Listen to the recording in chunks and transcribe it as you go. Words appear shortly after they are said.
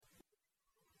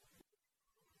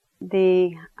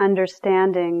the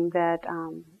understanding that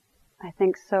I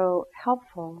think so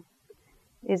helpful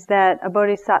is that a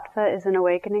bodhisattva is an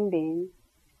awakening being,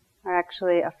 or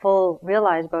actually a full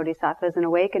realized bodhisattva is an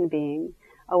awakened being,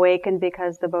 awakened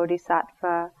because the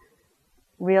bodhisattva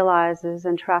realizes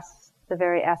and trusts the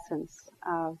very essence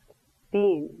of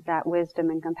being, that wisdom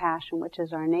and compassion which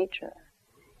is our nature.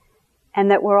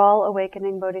 And that we're all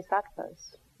awakening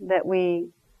bodhisattvas, that we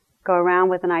go around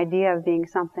with an idea of being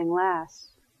something less.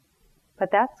 But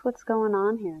that's what's going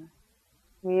on here.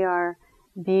 We are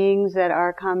beings that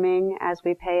are coming, as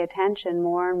we pay attention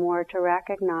more and more, to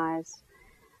recognize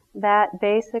that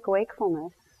basic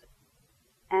wakefulness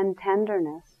and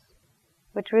tenderness,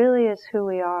 which really is who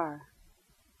we are.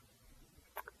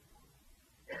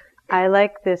 I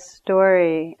like this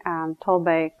story told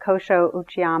by Kosho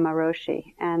Uchiyama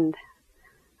Roshi, and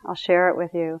I'll share it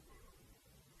with you.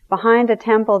 Behind a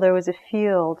temple there was a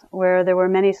field where there were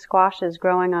many squashes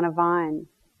growing on a vine.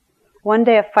 One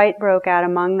day a fight broke out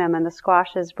among them, and the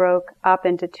squashes broke up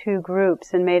into two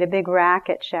groups and made a big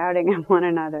racket, shouting at one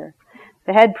another.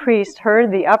 The head priest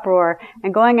heard the uproar,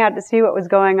 and going out to see what was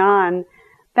going on,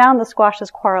 found the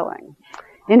squashes quarreling.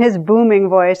 In his booming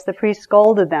voice, the priest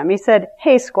scolded them. He said,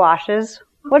 "Hey, squashes,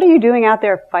 what are you doing out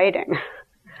there fighting?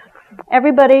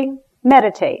 Everybody,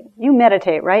 meditate. You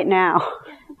meditate right now."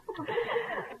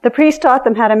 The priest taught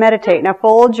them how to meditate. Now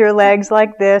fold your legs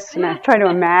like this, and I try to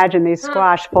imagine these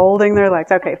squash folding their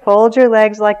legs. Okay, fold your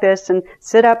legs like this and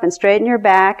sit up and straighten your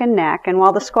back and neck. And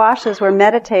while the squashes were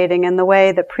meditating in the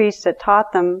way the priest had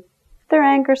taught them, their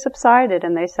anger subsided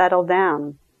and they settled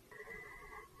down.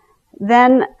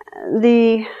 Then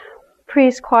the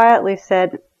priest quietly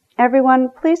said, "Everyone,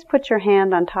 please put your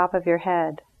hand on top of your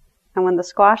head." And when the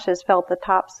squashes felt the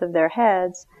tops of their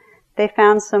heads, they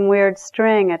found some weird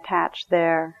string attached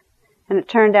there, and it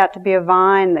turned out to be a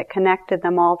vine that connected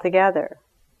them all together.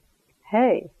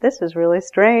 "Hey, this is really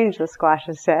strange," the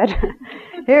squashes said.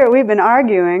 "Here we've been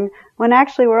arguing when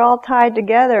actually we're all tied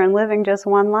together and living just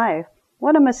one life.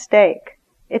 What a mistake.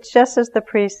 It's just as the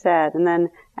priest said." And then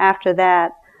after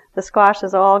that, the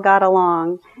squashes all got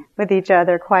along with each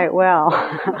other quite well.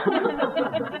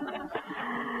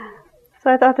 So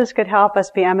I thought this could help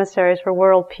us be emissaries for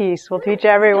world peace. We'll teach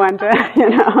everyone to,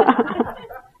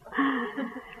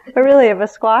 But really, if a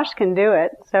squash can do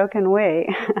it, so can we.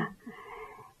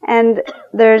 And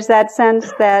there's that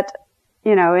sense that,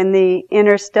 in the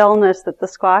inner stillness that the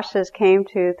squashes came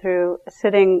to through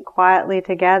sitting quietly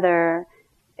together,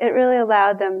 it really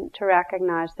allowed them to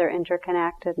recognize their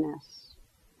interconnectedness.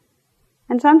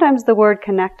 And sometimes the word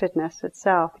connectedness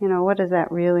itself, what does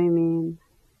that really mean?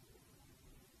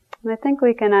 And I think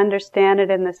we can understand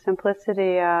it in the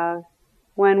simplicity of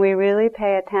when we really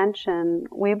pay attention,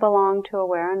 we belong to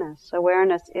awareness.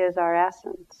 Awareness is our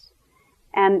essence.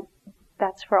 And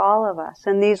that's for all of us.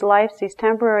 And these lives, these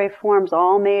temporary forms,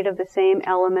 all made of the same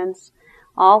elements,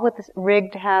 all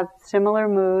rigged to have similar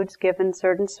moods given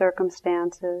certain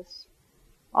circumstances,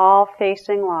 all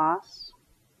facing loss,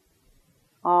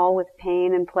 all with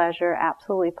pain and pleasure,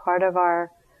 absolutely part of our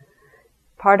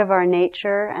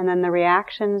nature, and then the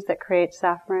reactions that create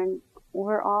suffering,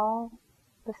 we're all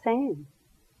the same.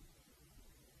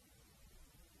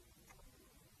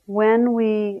 When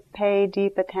we pay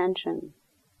deep attention,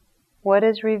 what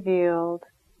is revealed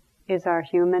is our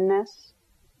humanness,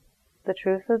 the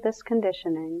truth of this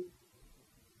conditioning,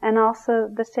 and also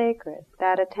the sacred,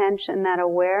 that attention, that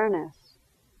awareness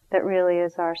that really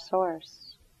is our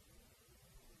source.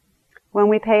 When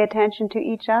we pay attention to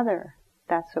each other,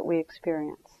 that's what we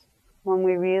experience, when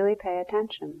we really pay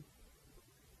attention.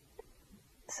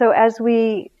 So as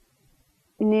we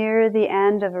near the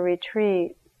end of a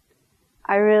retreat,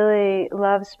 I really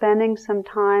love spending some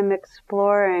time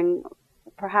exploring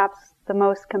perhaps the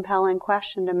most compelling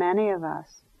question to many of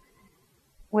us,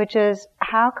 which is,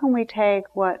 how can we take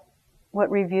what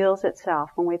reveals itself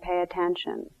when we pay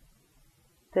attention,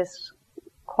 this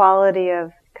quality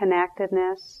of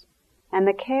connectedness and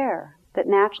the care that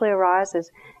naturally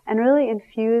arises, and really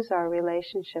infuse our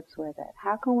relationships with it?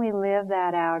 How can we live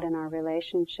that out in our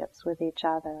relationships with each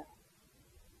other?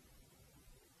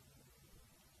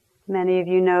 Many of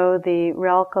you know the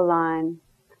Rilke line,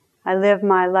 "I live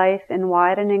my life in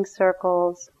widening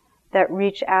circles that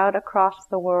reach out across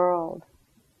the world.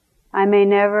 I may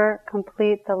never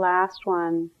complete the last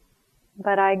one,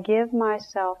 but I give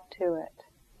myself to it."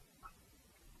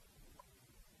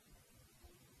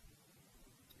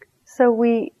 So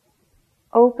we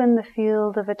open the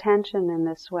field of attention in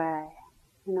this way,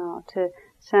 to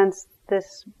sense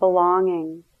this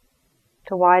belonging,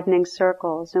 to widening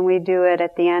circles. And we do it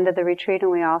at the end of the retreat,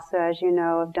 and we also, as you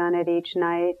know, have done it each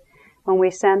night when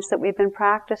we sense that we've been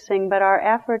practicing, but our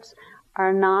efforts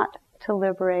are not to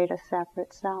liberate a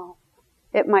separate self.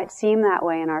 It might seem that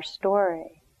way in our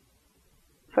story,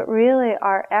 but really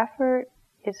our effort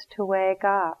is to wake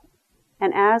up.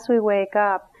 And as we wake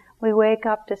up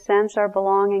to sense our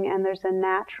belonging, and there's a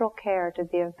natural care to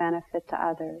be of benefit to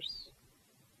others.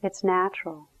 It's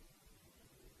natural.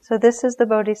 So this is the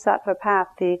Bodhisattva path,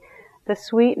 the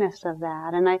sweetness of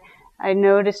that. And I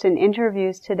noticed in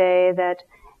interviews today that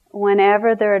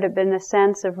whenever there had been a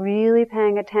sense of really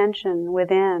paying attention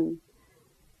within,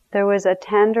 there was a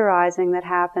tenderizing that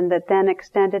happened that then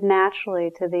extended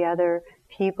naturally to the other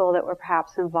people that were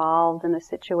perhaps involved in the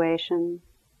situation.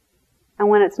 And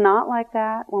when it's not like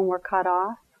that, when we're cut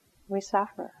off, we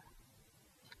suffer.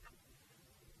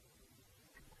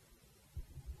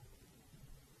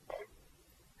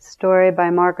 Story by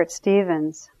Margaret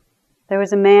Stevens. There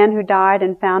was a man who died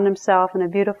and found himself in a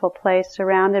beautiful place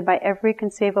surrounded by every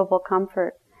conceivable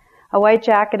comfort. A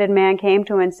white-jacketed man came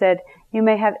to him and said, "You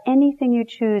may have anything you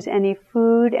choose, any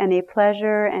food, any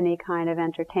pleasure, any kind of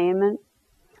entertainment."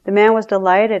 The man was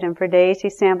delighted, and for days he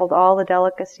sampled all the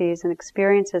delicacies and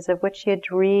experiences of which he had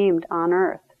dreamed on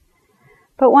earth.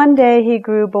 But one day he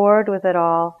grew bored with it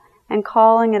all, and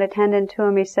calling an attendant to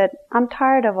him, he said, "I'm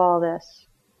tired of all this.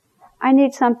 I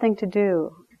need something to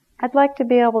do. I'd like to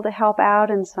be able to help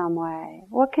out in some way.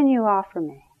 What can you offer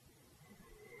me?"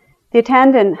 The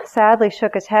attendant sadly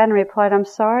shook his head and replied, "I'm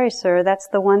sorry, sir, that's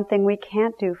the one thing we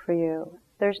can't do for you.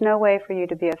 There's no way for you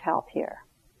to be of help here."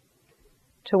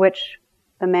 To which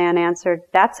the man answered,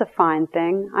 "That's a fine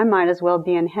thing. I might as well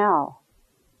be in hell."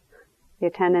 The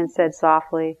attendant said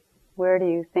softly, "Where do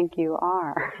you think you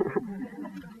are?"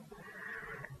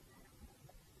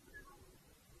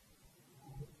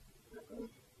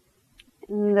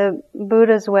 The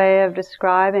Buddha's way of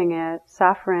describing it,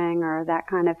 suffering or that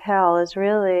kind of hell, is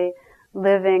really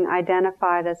living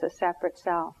identified as a separate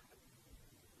self.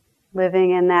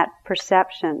 Living in that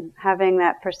perception, having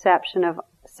that perception of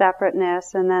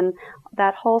separateness, and then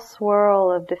that whole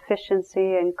swirl of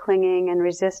deficiency and clinging and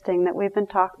resisting that we've been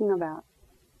talking about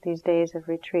these days of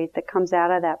retreat that comes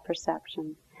out of that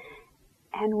perception.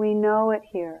 And we know it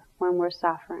here when we're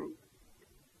suffering.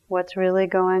 What's really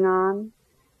going on?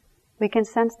 We can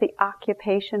sense the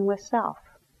occupation with self.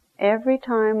 Every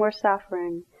time we're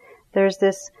suffering, there's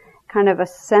this kind of a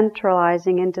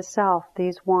centralizing into self,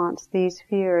 these wants, these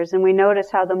fears. And we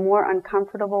notice how the more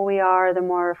uncomfortable we are, the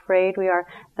more afraid we are,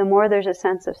 the more there's a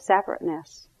sense of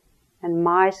separateness. And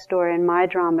my story and my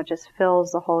drama just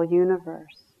fills the whole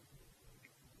universe.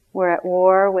 We're at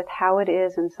war with how it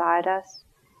is inside us,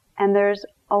 and there's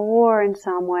a war in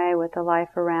some way with the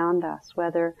life around us,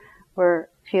 whether we're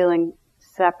feeling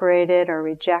separated or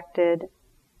rejected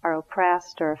or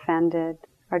oppressed or offended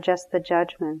or just the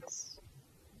judgments.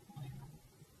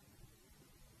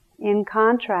 In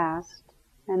contrast,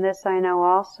 and this I know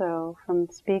also from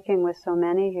speaking with so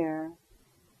many here,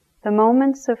 the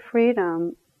moments of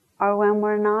freedom are when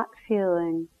we're not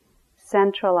feeling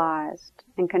centralized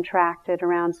and contracted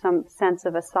around some sense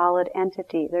of a solid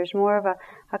entity. There's more of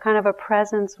a kind of a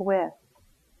presence with,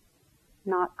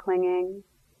 not clinging,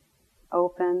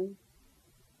 open.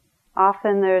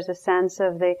 Often there's a sense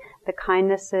of the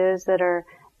kindnesses that are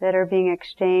being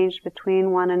exchanged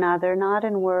between one another, not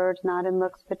in words, not in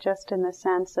looks, but just in the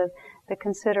sense of the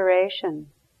consideration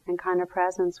and kind of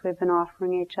presence we've been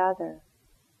offering each other.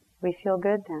 We feel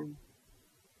good then.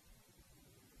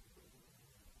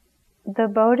 The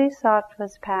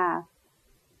Bodhisattva's path,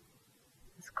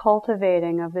 this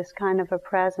cultivating of this kind of a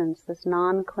presence, this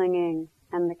non-clinging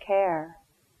and the care,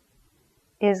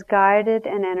 is guided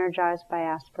and energized by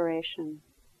aspiration.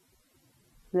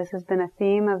 This has been a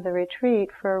theme of the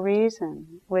retreat for a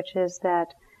reason, which is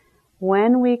that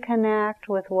when we connect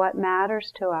with what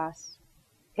matters to us,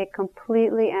 it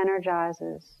completely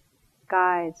energizes,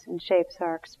 guides, and shapes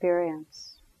our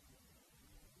experience.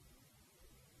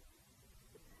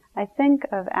 I think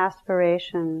of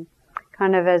aspiration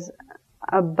kind of as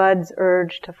a bud's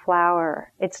urge to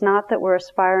flower. It's not that we're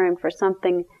aspiring for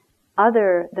something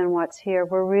other than what's here.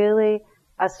 We're really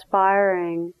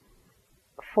aspiring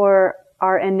for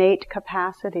our innate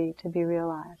capacity to be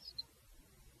realized.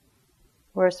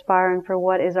 We're aspiring for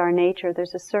what is our nature.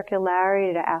 There's a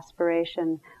circularity to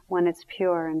aspiration when it's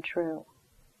pure and true.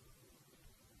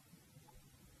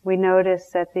 We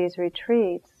notice at these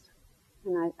retreats,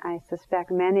 and I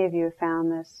suspect many of you have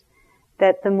found this,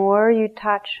 that the more you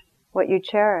touch what you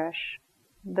cherish,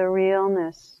 the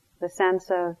realness, the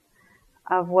sense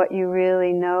of what you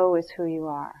really know is who you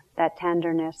are, that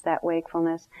tenderness, that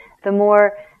wakefulness, the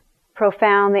more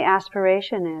profound the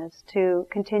aspiration is to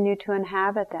continue to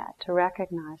inhabit that, to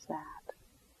recognize that.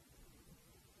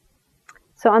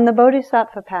 So on the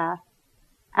Bodhisattva path,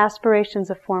 aspiration's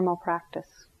a formal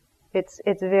practice. It's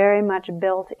very much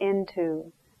built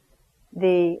into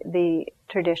the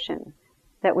tradition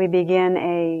that we begin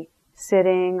a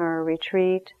sitting or a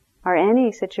retreat or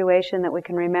any situation that we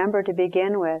can remember to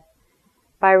begin with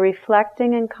by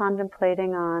reflecting and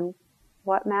contemplating on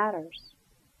what matters.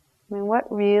 I mean,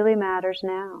 what really matters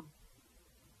now?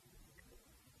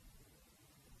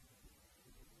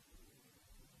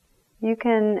 You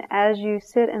can, as you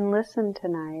sit and listen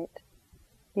tonight,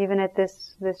 even at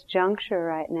this juncture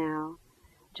right now,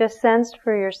 just sense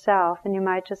for yourself, and you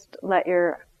might just let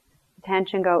your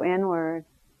attention go inward.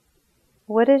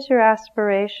 What is your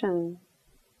aspiration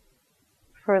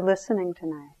for listening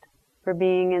tonight, for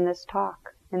being in this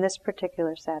talk, in this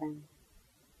particular setting?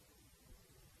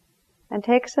 And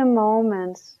take some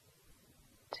moments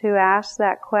to ask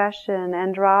that question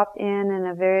and drop in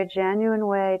a very genuine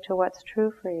way to what's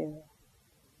true for you.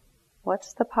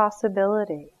 What's the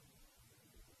possibility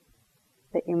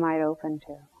that you might open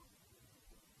to?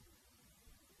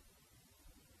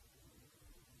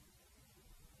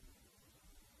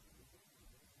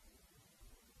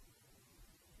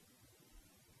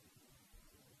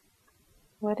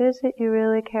 What is it you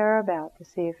really care about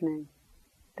this evening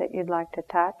that you'd like to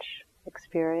touch,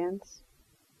 experience?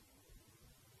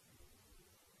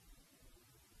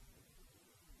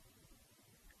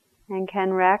 And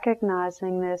can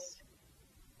recognizing this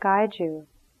guide you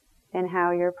in how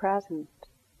you're present?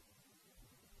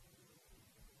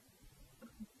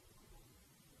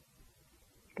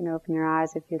 You can open your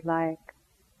eyes if you'd like.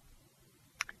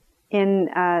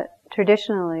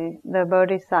 Traditionally, the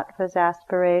Bodhisattva's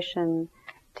aspiration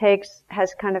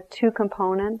has kind of two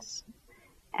components,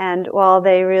 and while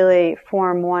they really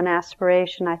form one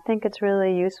aspiration, I think it's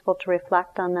really useful to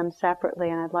reflect on them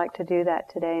separately, and I'd like to do that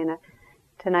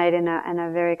tonight in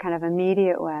a very kind of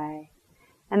immediate way.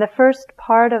 And the first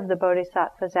part of the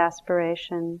Bodhisattva's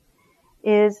aspiration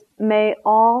is, may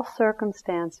all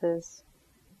circumstances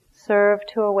serve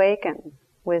to awaken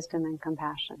wisdom and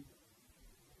compassion.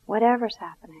 Whatever's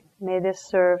happening, may this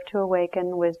serve to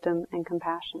awaken wisdom and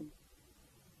compassion.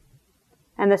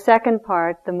 And the second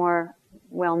part, the more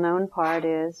well-known part,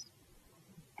 is,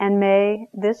 and may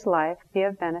this life be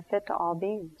of benefit to all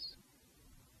beings.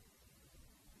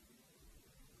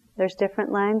 There's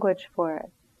different language for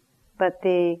it, but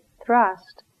the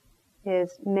thrust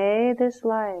is, may this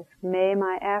life, may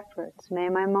my efforts, may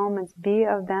my moments be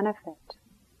of benefit.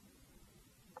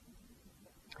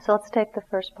 So let's take the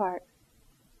first part.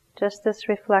 Just this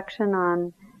reflection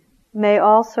on, may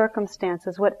all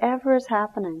circumstances, whatever is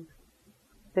happening,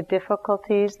 the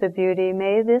difficulties, the beauty,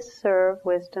 may this serve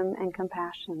wisdom and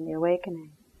compassion, the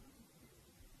awakening.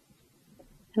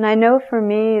 And I know for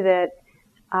me that,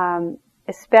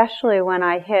 especially when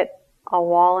I hit a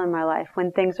wall in my life,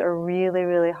 when things are really,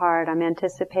 really hard, I'm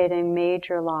anticipating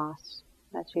major loss,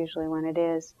 that's usually when it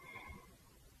is,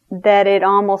 that it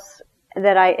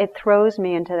throws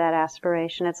me into that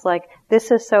aspiration. It's like,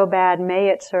 this is so bad, may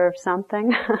it serve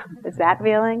something? Is that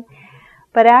feeling?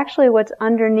 But actually what's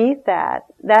underneath that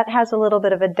has a little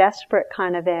bit of a desperate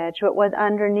kind of edge, but what's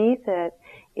underneath it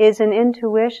is an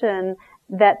intuition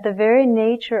that the very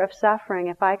nature of suffering,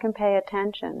 if I can pay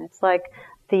attention, it's like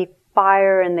the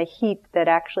fire and the heat that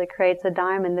actually creates a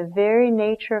diamond, the very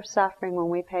nature of suffering when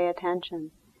we pay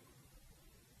attention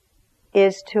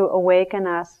is to awaken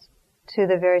us to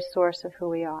the very source of who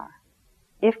we are,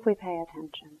 if we pay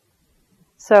attention.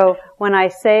 So when I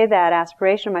say that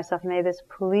aspiration of myself, may this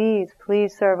please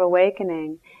serve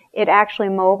awakening, it actually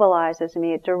mobilizes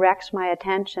me, it directs my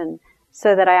attention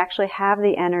so that I actually have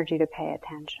the energy to pay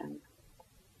attention.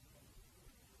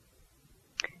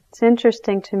 It's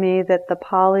interesting to me that the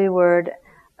Pali word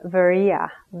viriya,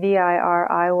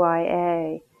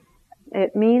 V-I-R-I-Y-A,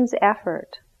 it means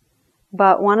effort.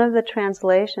 But one of the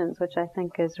translations, which I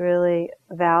think is really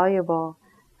valuable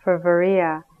for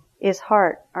viriya, is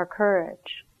heart or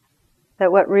courage.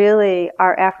 That what really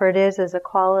our effort is a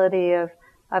quality of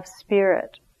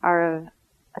spirit,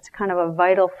 it's kind of a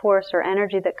vital force or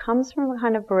energy that comes from a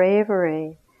kind of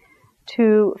bravery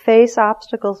to face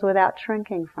obstacles without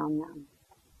shrinking from them.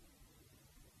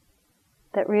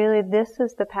 That really this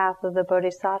is the path of the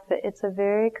Bodhisattva. It's a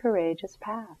very courageous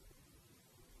path.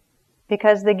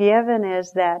 Because the given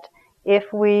is that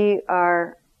if we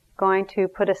are going to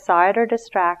put aside our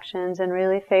distractions and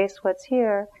really face what's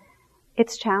here,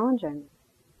 it's challenging.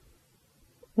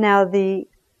 Now the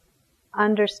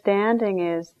understanding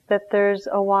is that there's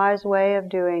a wise way of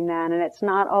doing that, and it's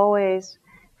not always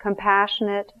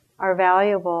compassionate or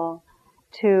valuable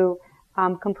to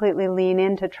completely lean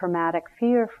into traumatic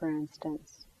fear, for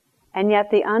instance. And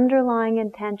yet the underlying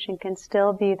intention can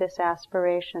still be this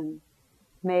aspiration.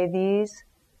 May these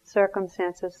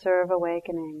circumstances serve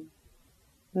awakening.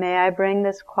 May I bring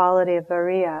this quality of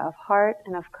viriya, of heart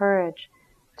and of courage,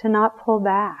 to not pull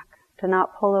back, to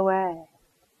not pull away.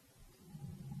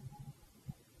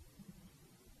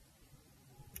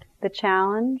 The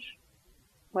challenge,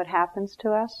 what happens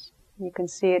to us, you can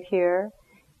see it here.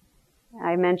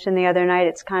 I mentioned the other night,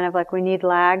 it's kind of like we need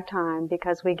lag time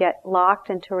because we get locked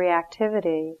into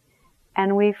reactivity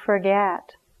and we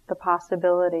forget the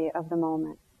possibility of the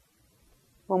moment.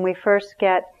 When we first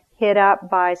get hit up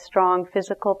by strong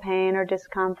physical pain or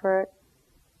discomfort,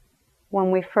 when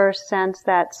we first sense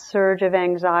that surge of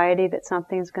anxiety that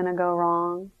something's going to go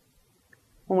wrong,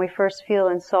 when we first feel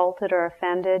insulted or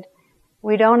offended,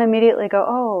 we don't immediately go,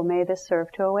 oh, may this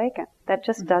serve to awaken. That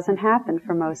just doesn't happen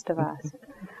for most of us.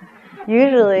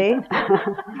 Usually,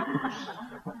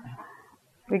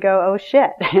 we go, oh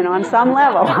shit, on some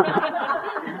level.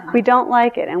 We don't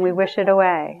like it and we wish it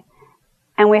away.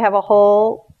 And we have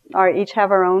each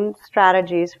have our own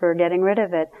strategies for getting rid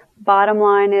of it. Bottom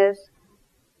line is,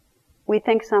 we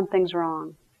think something's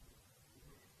wrong.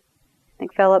 I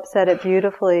think Philip said it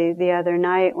beautifully the other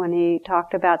night when he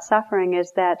talked about suffering,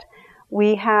 is that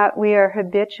we are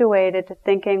habituated to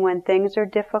thinking when things are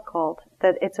difficult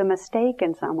that it's a mistake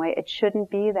in some way. It shouldn't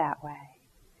be that way.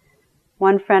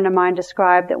 One friend of mine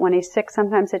described that when he's sick,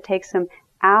 sometimes it takes him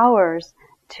hours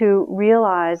to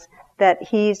realize that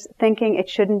he's thinking it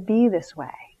shouldn't be this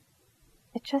way.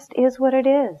 It just is what it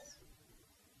is.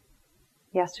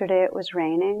 Yesterday it was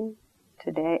raining,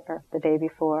 today, or the day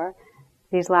before.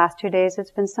 These last 2 days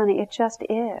it's been sunny. It just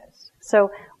is.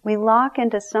 So we lock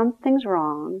into something's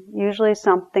wrong, usually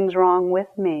something's wrong with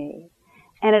me,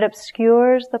 and it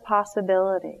obscures the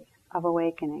possibility of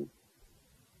awakening.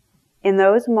 In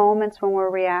those moments when we're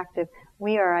reactive,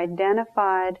 we are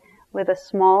identified with a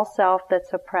small self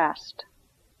that's oppressed,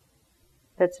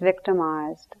 that's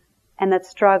victimized, and that's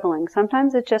struggling.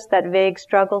 Sometimes it's just that vague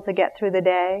struggle to get through the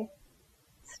day.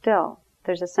 Still,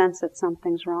 there's a sense that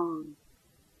something's wrong.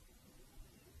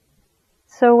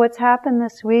 So what's happened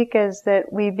this week is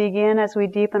that we begin, as we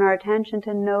deepen our attention,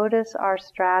 to notice our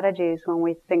strategies when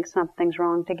we think something's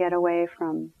wrong to get away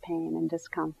from pain and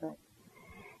discomfort.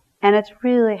 And it's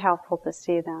really helpful to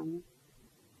see them.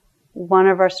 One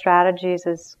of our strategies,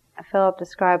 as Philip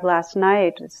described last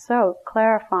night, it's so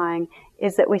clarifying,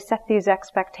 is that we set these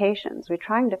expectations. We're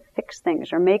trying to fix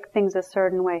things or make things a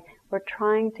certain way. We're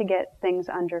trying to get things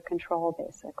under control,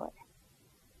 basically.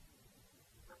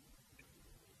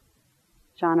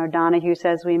 John O'Donohue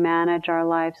says we manage our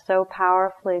life so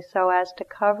powerfully so as to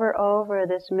cover over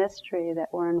this mystery that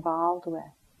we're involved with.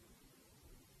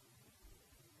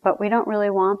 But we don't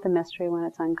really want the mystery when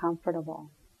it's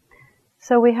uncomfortable.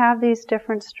 So we have these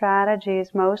different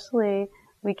strategies. Mostly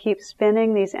we keep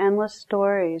spinning these endless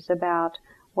stories about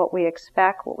what we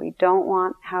expect, what we don't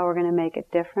want, how we're going to make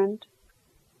it different.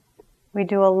 We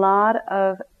do a lot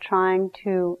of trying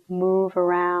to move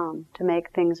around to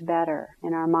make things better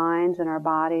in our minds and our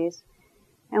bodies.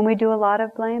 And we do a lot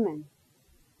of blaming.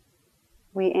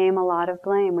 We aim a lot of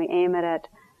blame. We aim it at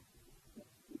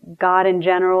God in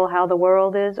general, how the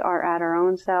world is, or at our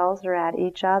own selves, or at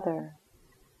each other.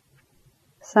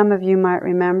 Some of you might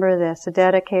remember this. A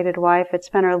dedicated wife had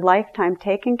spent her lifetime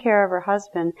taking care of her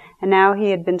husband, and now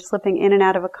he had been slipping in and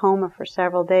out of a coma for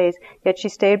several days, yet she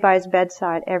stayed by his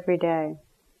bedside every day.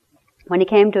 When he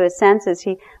came to his senses,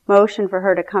 he motioned for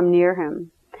her to come near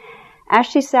him. As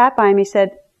she sat by him, he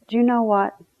said, "Do you know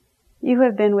what? You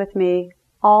have been with me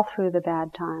all through the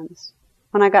bad times.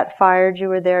 When I got fired, you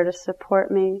were there to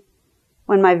support me.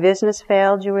 When my business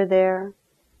failed, you were there.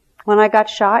 When I got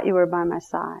shot, you were by my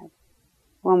side.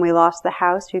 When we lost the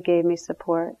house, you gave me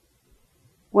support.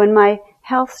 When my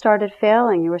health started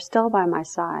failing, you were still by my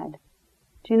side.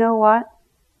 Do you know what?"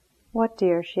 "What,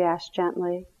 dear?" she asked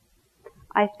gently.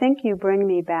 "I think you bring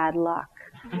me bad luck."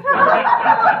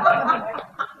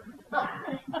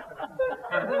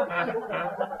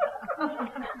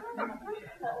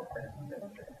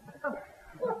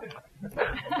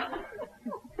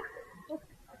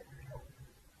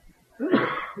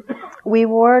 We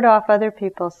ward off other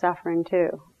people's suffering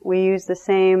too. We use the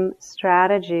same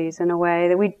strategies in a way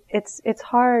that it's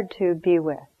hard to be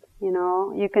with.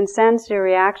 You can sense your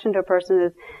reaction to a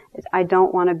person is, I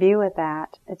don't want to be with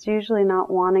that. It's usually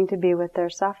not wanting to be with their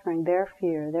suffering, their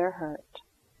fear, their hurt.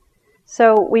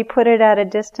 So we put it at a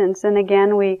distance, and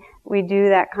again we do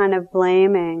that kind of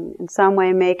blaming, in some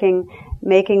way making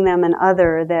them an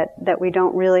other that we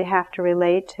don't really have to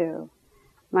relate to.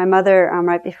 My mother,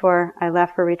 right before I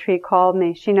left for retreat, called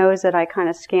me. She knows that I kind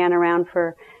of scan around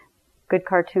for good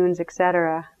cartoons,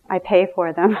 etc. I pay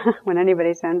for them when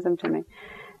anybody sends them to me.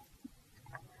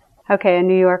 Okay, a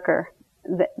New Yorker.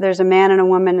 There's a man and a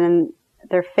woman and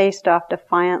they're faced off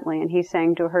defiantly, and he's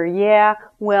saying to her, yeah,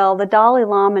 well, the Dalai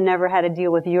Lama never had to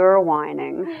deal with your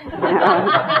whining.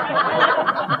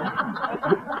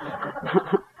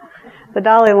 The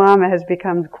Dalai Lama has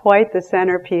become quite the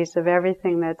centerpiece of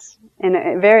everything that's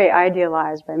very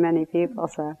idealized by many people.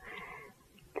 So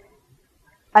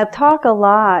I talk a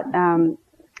lot in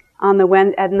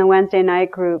the Wednesday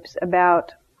night groups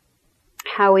about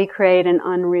how we create an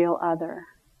unreal other.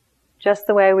 Just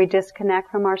the way we disconnect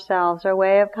from ourselves, our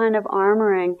way of kind of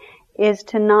armoring is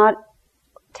to not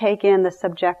take in the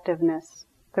subjectiveness,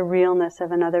 the realness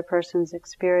of another person's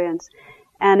experience.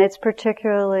 And it's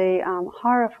particularly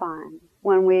horrifying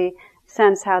when we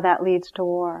sense how that leads to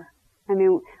war. I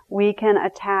mean, we can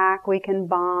attack, we can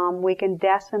bomb, we can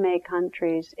decimate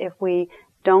countries if we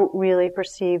don't really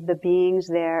perceive the beings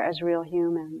there as real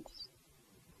humans.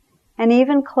 And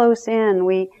even close in,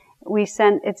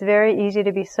 it's very easy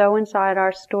to be so inside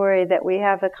our story that we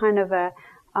have a kind of a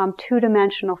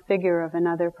two-dimensional figure of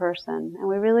another person. And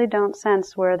we really don't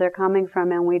sense where they're coming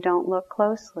from, and we don't look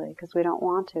closely because we don't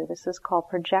want to. This is called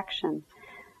projection.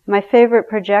 My favorite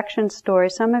projection story,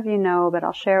 some of you know, but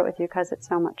I'll share it with you because it's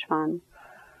so much fun.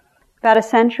 About a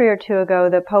century or two ago,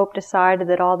 the Pope decided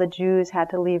that all the Jews had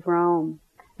to leave Rome.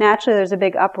 Naturally, there's a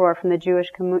big uproar from the Jewish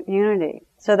community.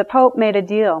 So the Pope made a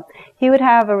deal. He would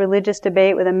have a religious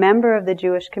debate with a member of the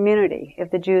Jewish community. If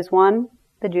the Jews won,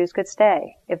 the Jews could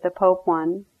stay. If the Pope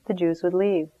won, the Jews would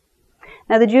leave.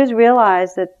 Now the Jews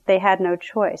realized that they had no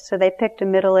choice, so they picked a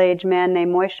middle-aged man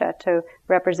named Moshe to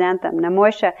represent them. Now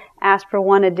Moshe asked for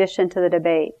one addition to the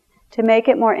debate. To make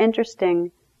it more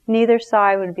interesting, neither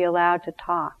side would be allowed to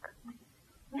talk.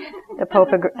 The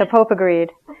Pope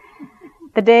agreed.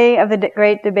 The day of the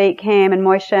great debate came, and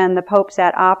Moshe and the Pope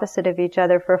sat opposite of each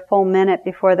other for a full minute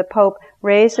before the Pope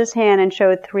raised his hand and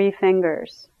showed 3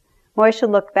 fingers. Moshe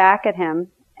looked back at him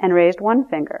and raised 1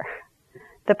 finger.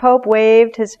 The Pope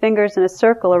waved his fingers in a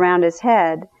circle around his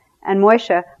head, and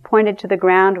Moshe pointed to the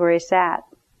ground where he sat.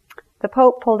 The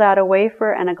Pope pulled out a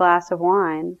wafer and a glass of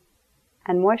wine,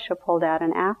 and Moshe pulled out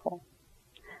an apple.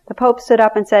 The Pope stood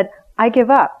up and said, I give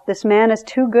up. This man is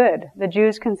too good. The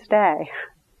Jews can stay.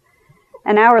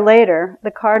 An hour later,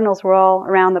 the cardinals were all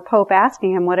around the Pope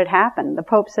asking him what had happened. The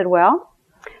Pope said, well,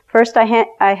 first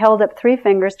I held up 3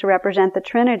 fingers to represent the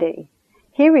Trinity.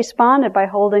 He responded by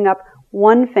holding up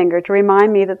 1 finger to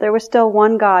remind me that there was still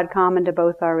one God common to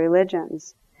both our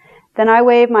religions. Then I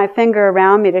waved my finger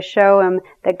around me to show him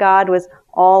that God was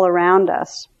all around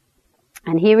us.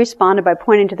 And he responded by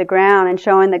pointing to the ground and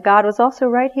showing that God was also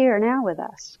right here now with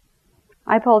us.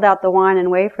 I pulled out the wine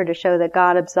and wafer to show that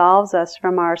God absolves us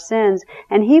from our sins,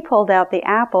 and he pulled out the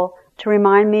apple to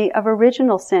remind me of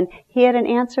original sin. He had an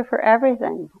answer for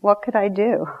everything. What could I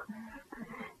do?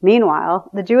 Meanwhile,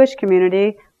 the Jewish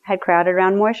community had crowded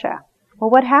around Moshe.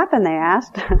 Well, what happened, they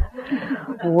asked.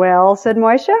 Well, said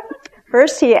Moshe,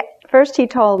 first he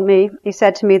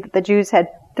said to me that the Jews had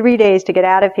 3 days to get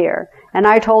out of here, and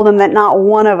I told him that not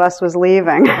one of us was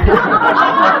leaving.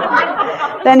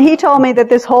 Then he told me that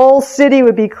this whole city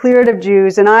would be cleared of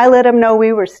Jews, and I let him know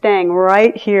we were staying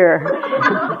right here.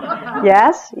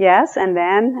 Yes, and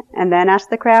then asked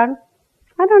the crowd.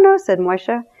 I don't know, said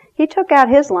Moshe. He took out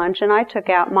his lunch, and I took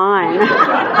out mine.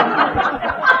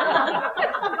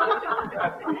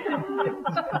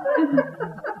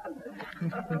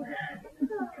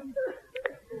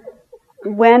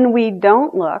 When we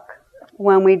don't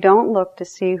look to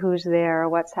see who's there or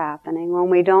what's happening,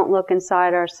 when we don't look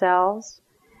inside ourselves,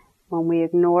 when we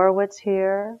ignore what's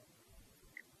here,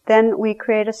 then we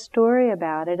create a story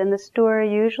about it, and the story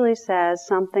usually says,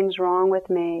 something's wrong with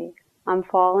me, I'm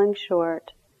falling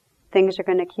short, things are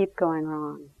going to keep going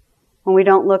wrong. When we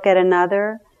don't look at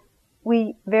another,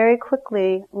 we very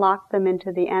quickly lock them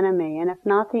into the enemy, and if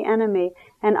not the enemy,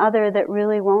 an other that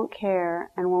really won't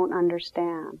care and won't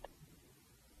understand.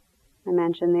 I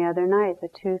mentioned the other night the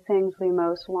 2 things we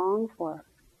most long for.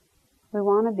 We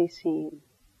want to be seen.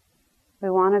 We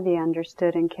want to be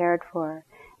understood and cared for.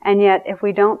 And yet, if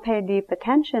we don't pay deep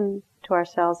attention to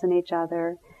ourselves and each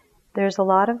other, there's a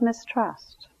lot of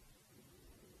mistrust.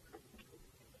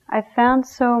 I found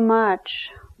so much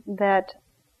that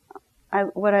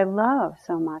what I love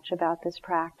so much about this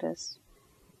practice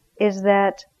is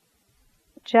that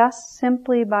just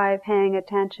simply by paying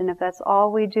attention, if that's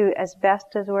all we do as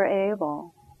best as we're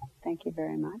able, thank you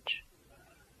very much,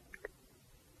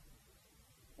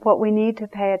 what we need to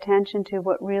pay attention to,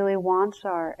 what really wants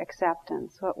our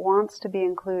acceptance, what wants to be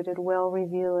included, will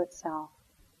reveal itself.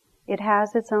 It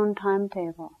has its own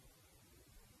timetable.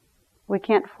 We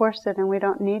can't force it and we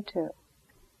don't need to.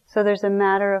 So there's a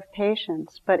matter of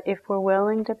patience. But if we're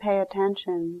willing to pay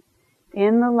attention,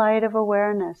 in the light of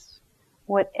awareness,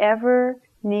 whatever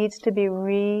needs to be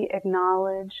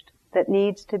re-acknowledged, that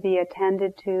needs to be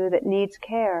attended to, that needs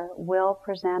care, will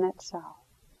present itself.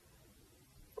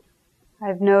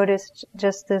 I've noticed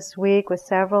just this week with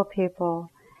several people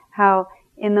how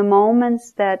in the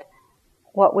moments that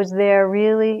what was there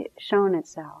really shown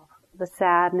itself, the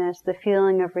sadness, the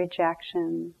feeling of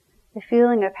rejection, the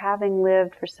feeling of having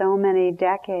lived for so many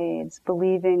decades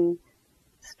believing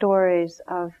stories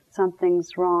of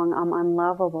something's wrong, I'm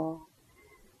unlovable,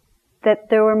 that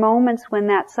there were moments when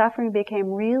that suffering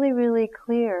became really, really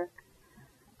clear,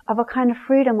 of a kind of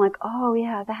freedom, like, oh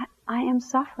yeah, that I am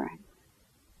suffering.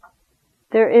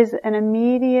 There is an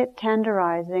immediate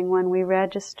tenderizing when we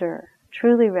register,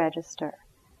 truly register,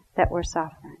 that we're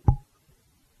suffering.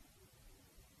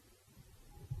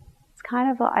 It's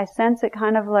kind of, I sense it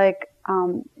kind of like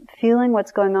feeling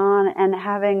what's going on and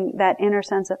having that inner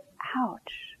sense of,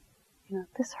 ouch,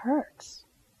 this hurts.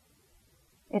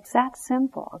 It's that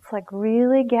simple. It's like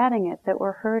really getting it that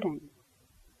we're hurting.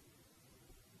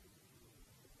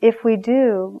 If we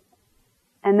do,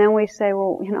 and then we say,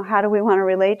 well, how do we want to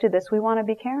relate to this? We want to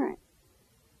be caring.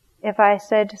 If I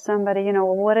said to somebody,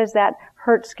 well, what is that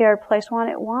hurt, scared place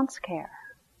want? It wants care.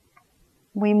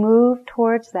 We move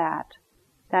towards that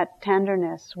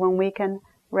tenderness when we can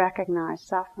recognize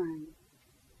suffering.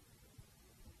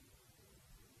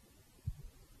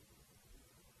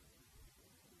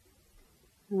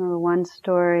 I remember one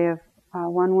story of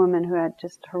one woman who had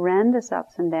just horrendous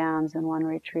ups and downs in one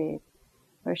retreat,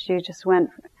 where she just went,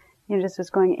 just was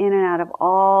going in and out of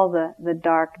all the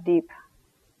dark, deep,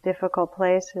 difficult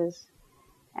places.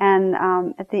 And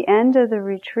at the end of the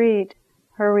retreat,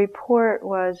 her report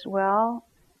was, well,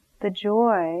 the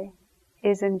joy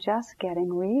is in just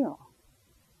getting real.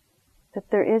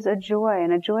 That there is a joy,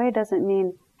 and a joy doesn't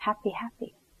mean happy,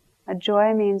 happy. A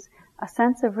joy means a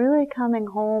sense of really coming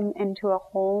home into a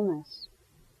wholeness,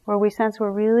 where we sense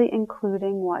we're really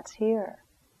including what's here.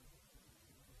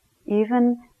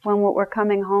 Even when what we're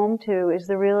coming home to is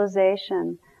the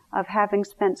realization of having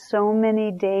spent so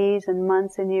many days and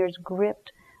months and years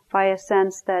gripped by a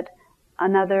sense that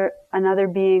another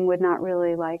being would not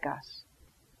really like us.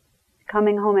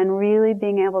 Coming home and really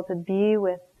being able to be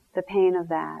with the pain of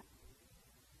that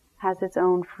has its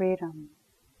own freedom.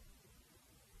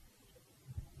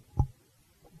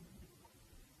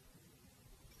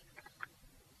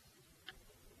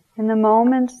 In the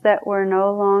moments that we're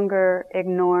no longer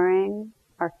ignoring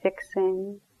or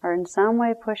fixing or in some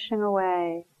way pushing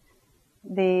away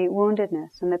the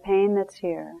woundedness and the pain that's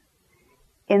here,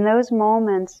 in those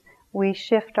moments we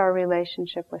shift our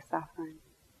relationship with suffering.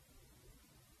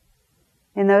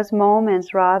 In those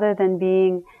moments, rather than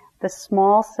being the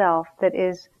small self that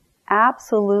is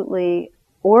absolutely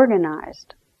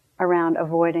organized around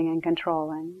avoiding and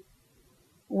controlling,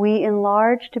 we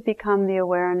enlarge to become the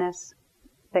awareness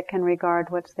that can regard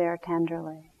what's there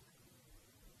tenderly.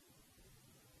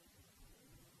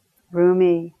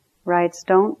 Rumi writes,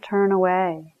 don't turn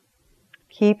away.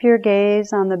 Keep your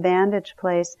gaze on the bandage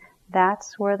place.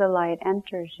 That's where the light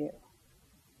enters you.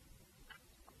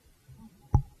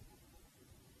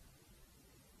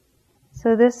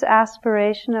 So this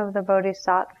aspiration of the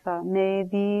Bodhisattva, may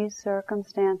these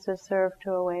circumstances serve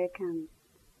to awaken,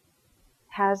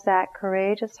 has that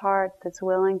courageous heart that's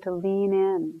willing to lean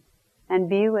in and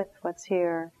be with what's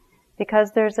here,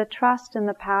 because there's a trust in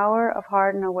the power of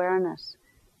heart and awareness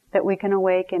that we can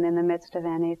awaken in the midst of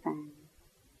anything.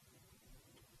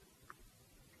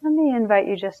 Let me invite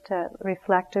you just to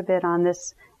reflect a bit on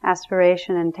this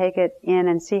aspiration and take it in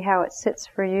and see how it sits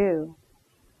for you.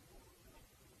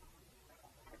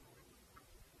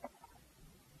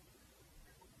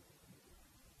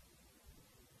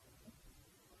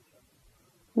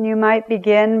 You might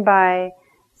begin by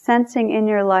sensing in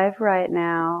your life right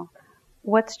now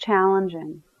what's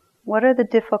challenging. What are the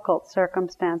difficult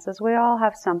circumstances? We all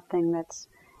have something that's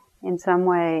in some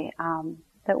way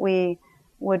that we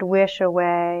would wish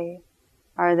away,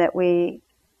 or that we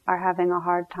are having a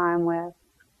hard time with,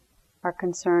 are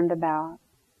concerned about.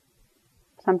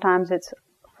 Sometimes it's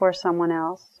for someone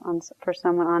else, on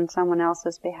someone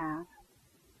else's behalf.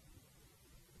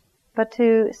 But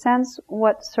to sense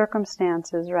what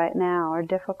circumstances right now are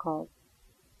difficult,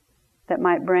 that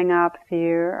might bring up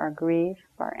fear or grief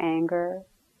or anger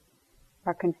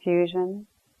or confusion.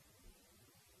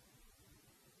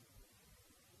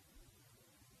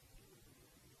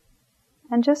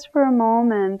 And just for a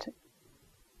moment,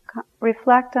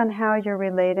 reflect on how you're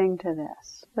relating to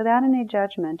this. Without any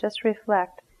judgment, just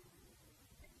reflect.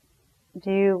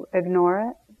 Do you ignore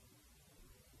it?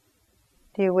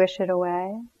 Do you wish it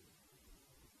away?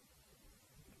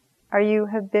 Are you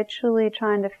habitually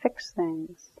trying to fix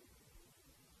things?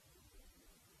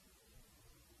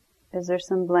 Is there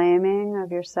some blaming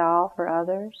of yourself or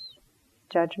others?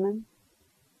 Judgment?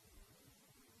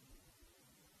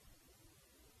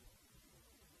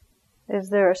 Is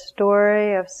there a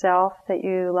story of self that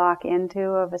you lock into,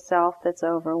 of a self that's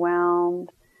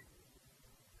overwhelmed,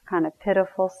 a kind of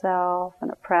pitiful self, an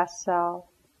oppressed self,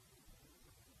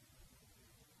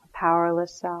 a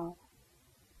powerless self?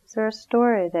 Is there a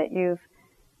story that you've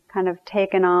kind of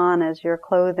taken on as your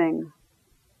clothing,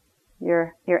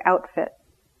 your outfit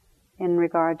in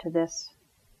regard to this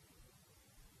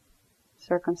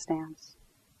circumstance?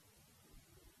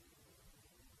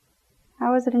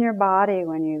 How is it in your body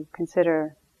when you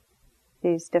consider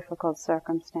these difficult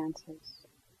circumstances?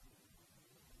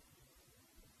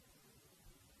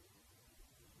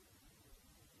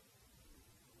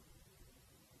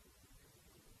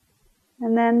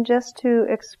 And then just to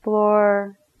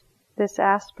explore this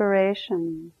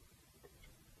aspiration,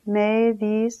 may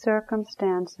these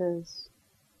circumstances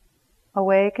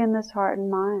awaken this heart and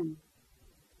mind.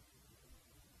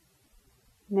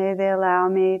 May they allow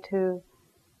me to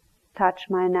touch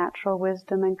my natural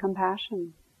wisdom and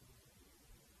compassion.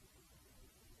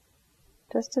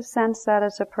 Just to sense that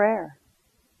as a prayer.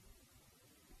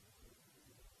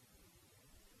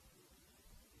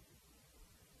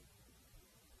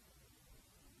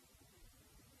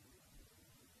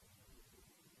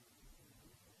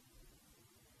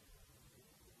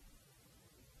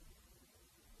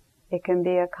 It can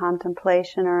be a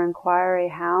contemplation or inquiry.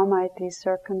 How might these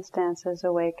circumstances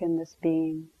awaken this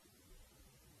being?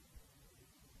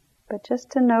 But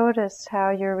just to notice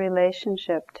how your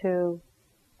relationship to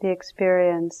the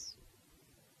experience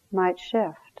might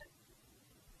shift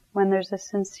when there's a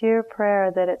sincere prayer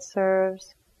that it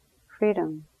serves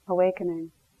freedom,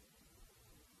 awakening.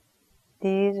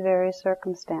 These very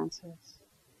circumstances,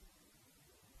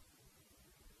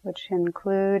 which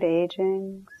include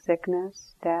aging,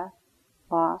 sickness, death,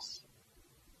 loss.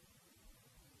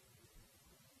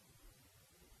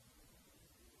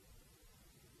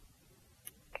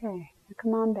 Okay, now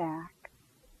come on back.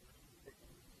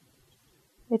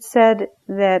 It's said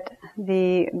that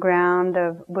the ground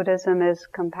of Buddhism is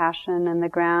compassion, and the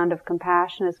ground of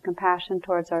compassion is compassion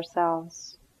towards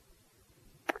ourselves.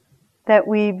 That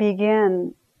we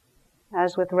begin,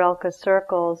 as with Rilke's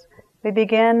circles, we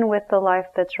begin with the life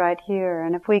that's right here.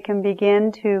 And if we can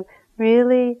begin to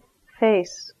really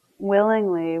face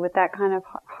willingly, with that kind of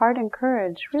heart and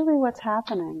courage, really what's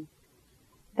happening,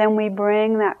 then we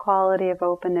bring that quality of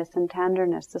openness and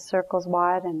tenderness. The circles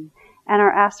widen. And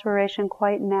our aspiration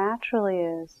quite naturally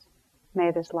is,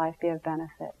 may this life be of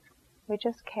benefit. We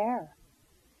just care.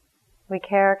 We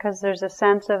care because there's a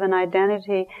sense of an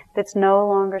identity that's no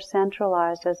longer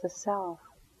centralized as a self.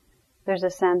 There's a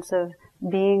sense of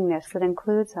beingness that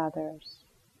includes others.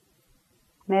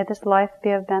 May this life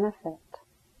be of benefit.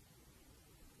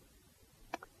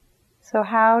 So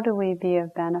how do we be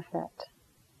of benefit?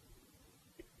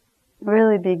 It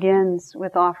really begins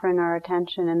with offering our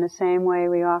attention in the same way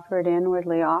we offer it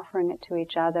inwardly, offering it to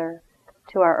each other,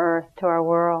 to our earth, to our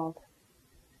world.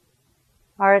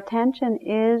 Our attention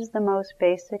is the most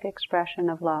basic expression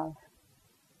of love.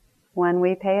 When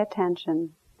we pay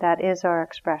attention, that is our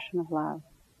expression of love.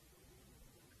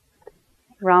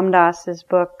 Ram Dass's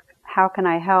book, How Can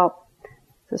I Help?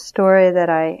 It's a story that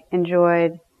I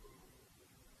enjoyed.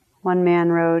 One man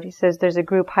wrote, he says there's a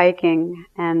group hiking,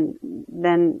 and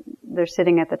then they're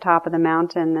sitting at the top of the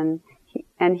mountain,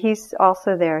 and he's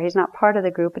also there. He's not part of the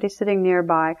group, but he's sitting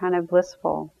nearby, kind of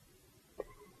blissful.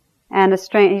 And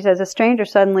he says, a stranger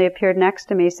suddenly appeared next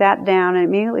to me, sat down, and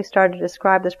immediately started to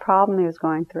describe this problem he was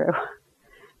going through.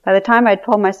 By the time I'd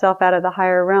pulled myself out of the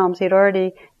higher realms, he'd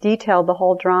already detailed the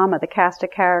whole drama, the cast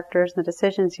of characters, and the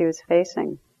decisions he was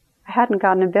facing. I hadn't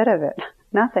gotten a bit of it.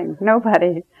 Nothing.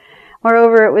 Nobody.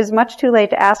 Moreover, it was much too late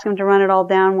to ask him to run it all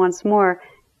down once more,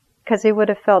 because he would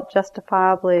have felt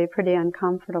justifiably pretty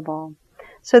uncomfortable.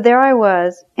 So there I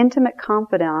was, intimate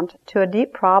confidant to a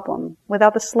deep problem,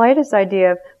 without the slightest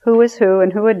idea of who was who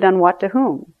and who had done what to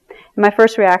whom. And my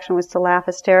first reaction was to laugh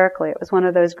hysterically. It was one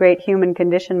of those great human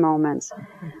condition moments.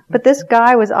 But this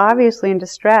guy was obviously in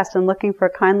distress and looking for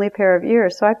a kindly pair of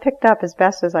ears, so I picked up as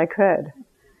best as I could.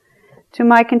 To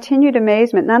my continued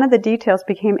amazement, none of the details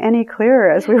became any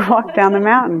clearer as we walked down the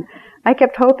mountain. I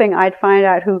kept hoping I'd find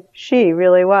out who she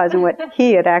really was and what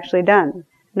he had actually done.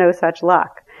 No such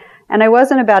luck. And I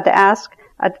wasn't about to ask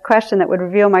a question that would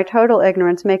reveal my total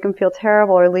ignorance, make him feel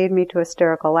terrible, or lead me to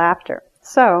hysterical laughter.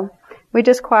 So, We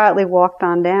just quietly walked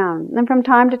on down. And from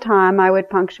time to time, I would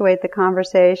punctuate the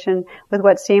conversation with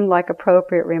what seemed like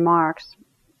appropriate remarks.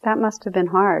 That must have been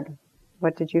hard.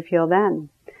 What did you feel then?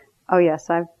 Oh yes,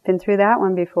 I've been through that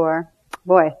one before.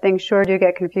 Boy, things sure do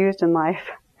get confused in life.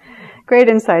 Great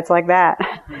insights like that.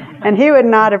 And he would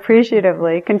nod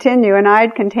appreciatively, continue, and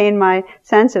I'd contain my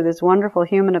sense of this wonderful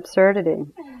human absurdity.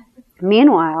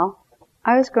 Meanwhile,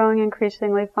 I was growing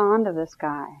increasingly fond of this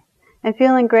guy and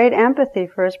feeling great empathy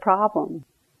for his problem,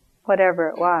 whatever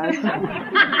it was.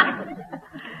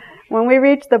 When we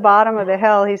reached the bottom of the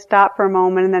hill, he stopped for a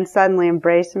moment and then suddenly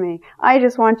embraced me. I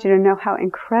just want you to know how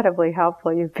incredibly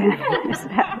helpful you've been, he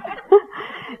said.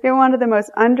 You're one of the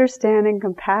most understanding,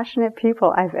 compassionate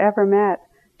people I've ever met.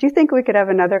 Do you think we could have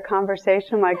another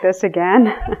conversation like this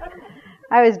again?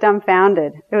 I was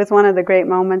dumbfounded. It was one of the great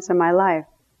moments in my life.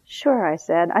 Sure, I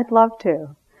said, I'd love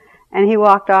to. And he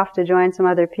walked off to join some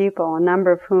other people, a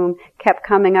number of whom kept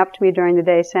coming up to me during the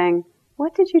day saying,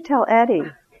 "What did you tell Eddie?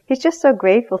 He's just so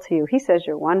grateful to you. He says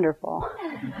you're wonderful."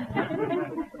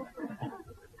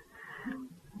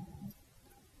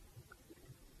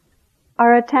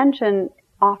 Our attention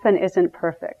often isn't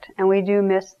perfect, and we do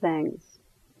miss things.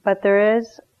 But there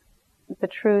is the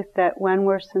truth that when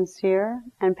we're sincere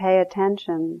and pay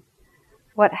attention,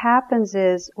 what happens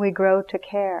is we grow to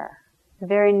care. The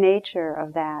very nature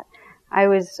of that. I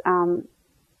was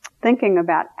thinking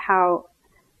about how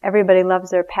everybody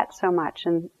loves their pet so much,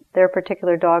 and their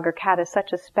particular dog or cat is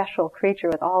such a special creature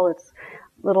with all its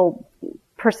little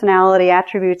personality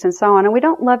attributes and so on. And we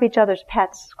don't love each other's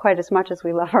pets quite as much as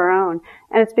we love our own.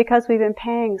 And it's because we've been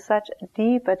paying such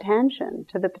deep attention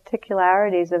to the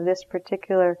particularities of this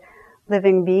particular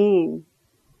living being.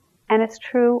 And it's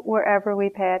true wherever we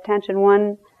pay attention.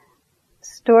 One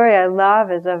story I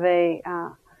love is of a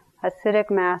Hasidic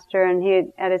master,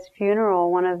 and at his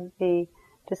funeral, one of the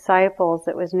disciples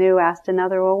that was new asked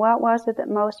another, well, what was it that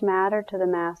most mattered to the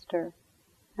master?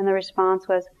 And the response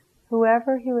was,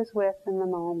 whoever he was with in the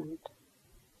moment.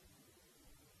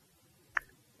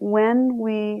 When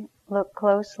we look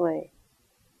closely,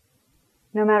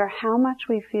 no matter how much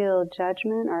we feel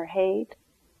judgment or hate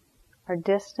or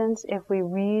distance, if we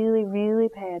really, really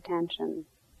pay attention,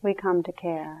 we come to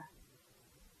care.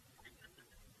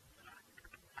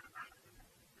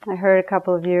 I heard a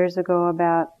couple of years ago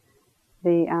about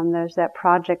there's that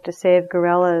project to save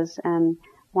gorillas, and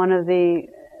one of the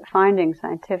findings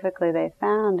scientifically they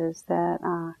found is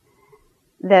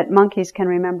that monkeys can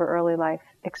remember early life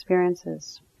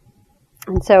experiences.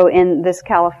 And so in this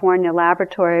California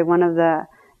laboratory, one of the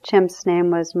chimps'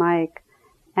 name was Mike,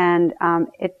 and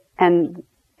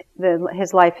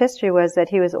his life history was that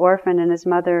he was orphaned and his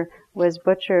mother was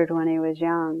butchered when he was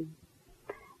young.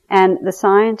 And the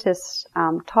scientists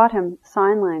taught him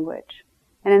sign language.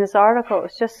 And in this article, it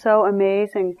was just so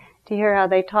amazing to hear how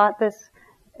they taught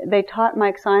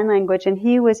Mike sign language, and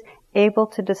he was able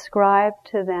to describe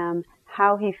to them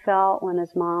how he felt when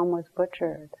his mom was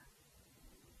butchered.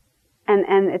 And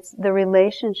the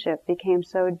relationship became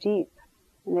so deep,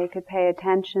 and they could pay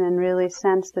attention and really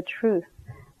sense the truth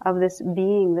of this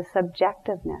being, the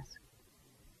subjectiveness.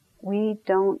 We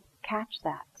don't catch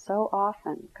that so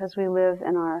often because we live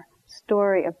in our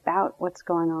story about what's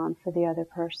going on for the other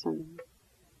person.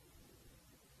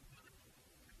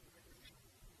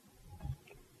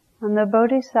 On the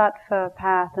Bodhisattva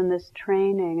path and this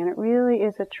training, and it really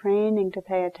is a training to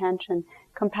pay attention,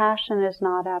 compassion is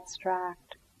not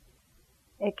abstract.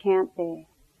 It can't be.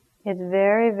 It's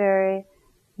very, very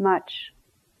much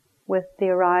with the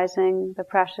arising, the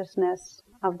preciousness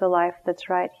of the life that's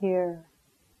right here.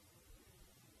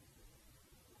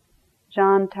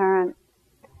 John Tarrant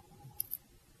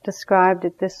described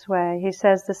it this way. He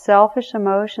says, the selfish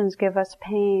emotions give us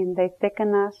pain. They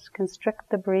thicken us, constrict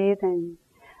the breathing.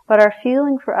 But our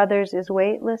feeling for others is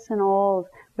weightless and old.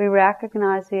 We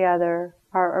recognize the other,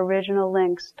 our original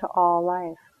links to all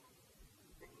life.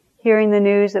 Hearing the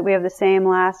news that we have the same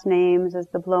last names as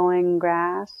the blowing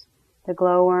grass, the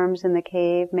glowworms in the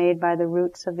cave made by the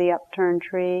roots of the upturned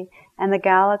tree, and the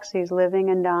galaxies living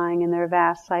and dying in their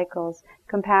vast cycles,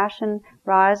 compassion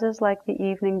rises like the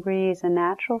evening breeze, a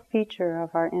natural feature of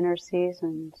our inner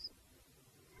seasons.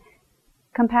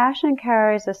 Compassion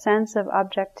carries a sense of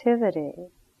objectivity,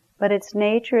 but its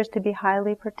nature is to be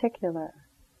highly particular.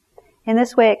 In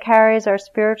this way, it carries our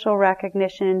spiritual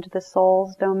recognition into the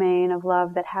soul's domain of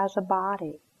love that has a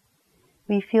body.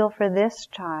 We feel for this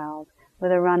child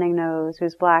with a running nose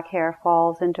whose black hair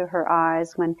falls into her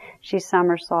eyes when she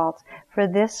somersaults, for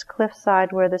this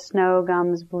cliffside where the snow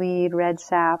gums bleed red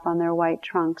sap on their white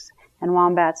trunks and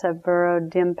wombats have burrowed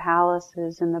dim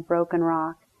palaces in the broken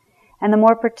rock. And the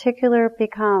more particular it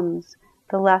becomes,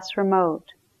 the less remote,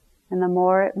 and the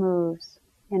more it moves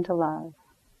into love.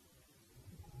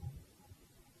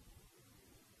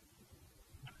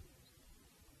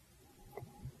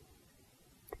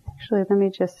 Actually, let me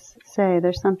just say,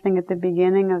 there's something at the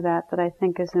beginning of that I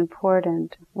think is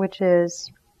important, which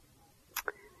is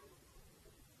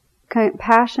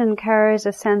passion carries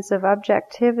a sense of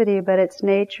objectivity, but its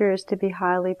nature is to be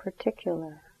highly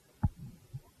particular.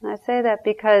 And I say that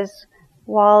because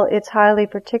while it's highly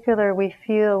particular, we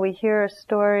hear a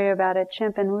story about a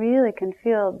chimp and really can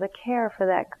feel the care for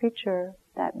that creature,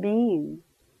 that being.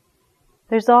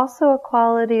 There's also a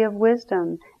quality of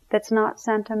wisdom that's not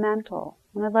sentimental.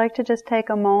 And I'd like to just take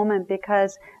a moment,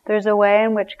 because there's a way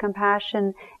in which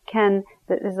compassion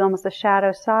that is almost the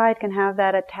shadow side, can have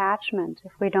that attachment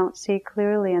if we don't see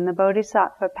clearly. And the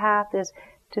Bodhisattva path is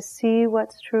to see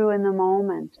what's true in the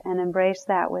moment and embrace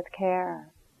that with care.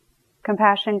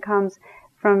 Compassion comes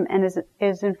from and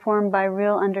is informed by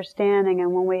real understanding,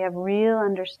 and when we have real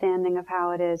understanding of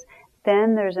how it is,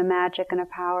 then there's a magic and a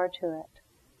power to it.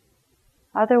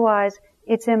 Otherwise,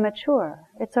 it's immature.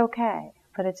 It's okay,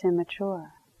 but it's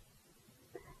immature.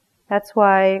 That's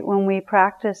why when we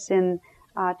practice in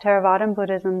Theravadan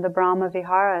Buddhism, the Brahma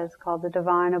Viharas, called the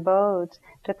divine abodes,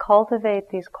 to cultivate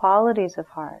these qualities of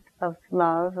heart, of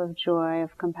love, of joy,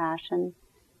 of compassion,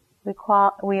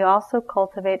 we also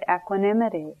cultivate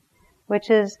equanimity,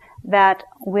 which is that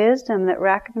wisdom that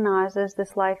recognizes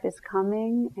this life is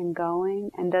coming and going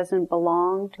and doesn't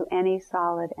belong to any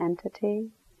solid entity.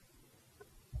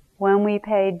 When we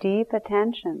pay deep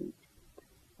attention,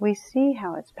 we see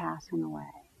how it's passing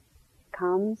away. It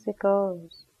comes, it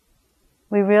goes.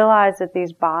 We realize that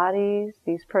these bodies,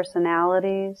 these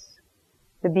personalities,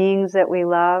 the beings that we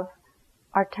love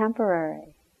are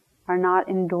temporary, are not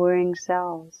enduring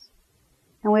selves.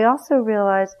 And we also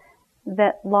realize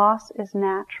that loss is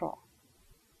natural.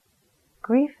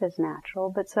 Grief is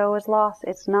natural, but so is loss.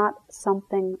 It's not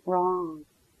something wrong.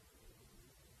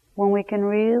 When we can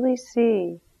really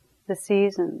see the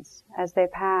seasons as they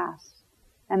pass,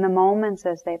 and the moments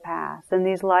as they pass, and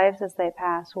these lives as they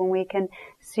pass, when we can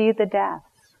see the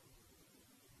deaths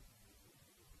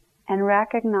and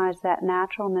recognize that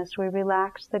naturalness, we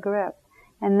relax the grip.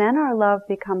 And then our love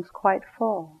becomes quite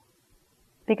full.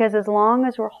 Because as long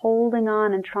as we're holding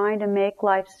on and trying to make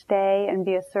life stay and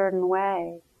be a certain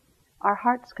way, our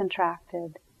heart's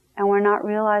contracted, and we're not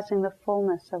realizing the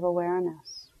fullness of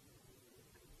awareness.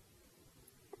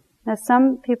 Now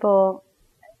some people,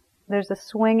 there's a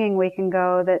swinging we can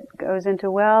go that goes into,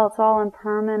 well, it's all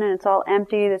impermanent, it's all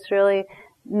empty,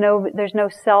 there's no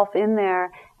self in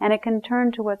there, and it can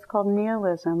turn to what's called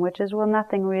nihilism, which is, well,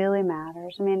 nothing really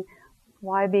matters. I mean,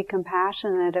 why be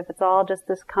compassionate if it's all just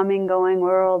this coming, going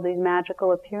world, these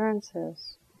magical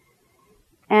appearances?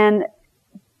 And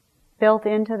built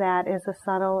into that is a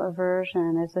subtle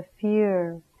aversion, is a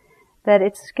fear that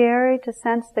it's scary to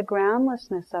sense the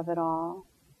groundlessness of it all.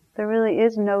 There really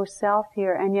is no self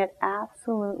here, and yet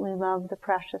absolutely love the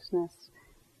preciousness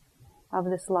of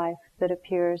this life that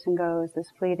appears and goes,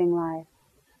 this fleeting life.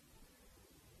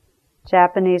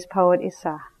 Japanese poet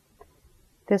Issa.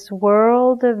 This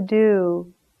world of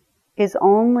dew is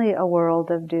only a world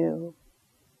of dew,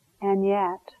 and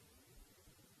yet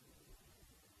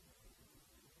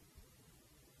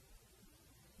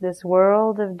this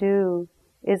world of dew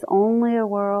is only a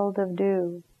world of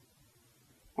dew,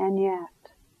 and yet.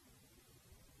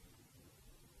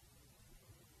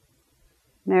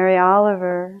 Mary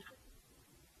Oliver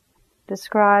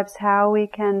describes how we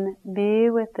can be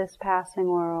with this passing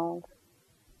world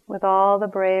with all the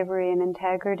bravery and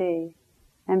integrity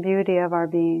and beauty of our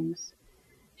beings.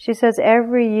 She says,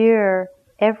 every year,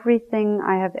 everything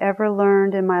I have ever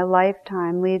learned in my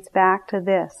lifetime leads back to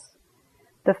this: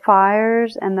 the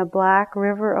fires and the black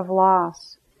river of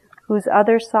loss, whose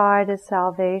other side is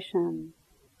salvation,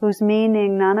 whose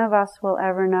meaning none of us will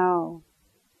ever know.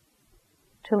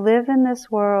 To live in this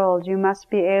world, you must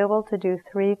be able to do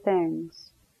three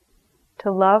things: to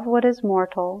love what is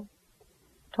mortal,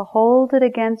 to hold it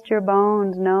against your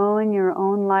bones, knowing your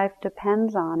own life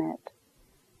depends on it,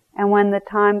 and when the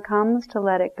time comes to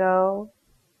let it go,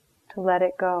 to let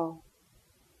it go.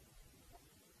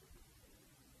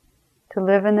 To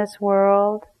live in this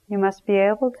world, you must be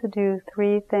able to do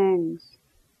three things: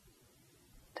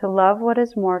 to love what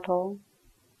is mortal,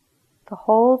 to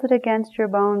hold it against your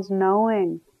bones,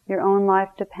 knowing your own life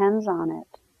depends on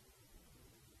it,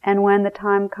 and when the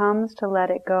time comes to let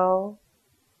it go,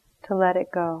 to let it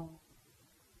go.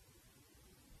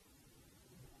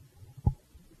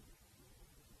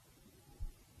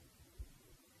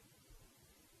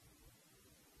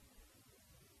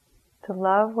 To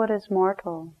love what is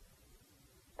mortal,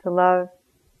 to love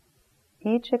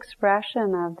each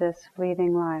expression of this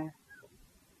fleeting life,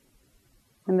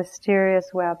 the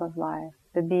mysterious web of life,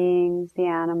 the beings, the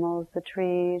animals, the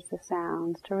trees, the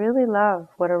sounds, to really love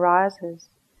what arises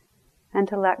and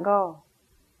to let go.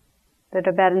 The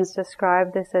Tibetans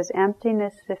describe this as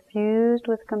emptiness suffused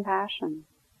with compassion.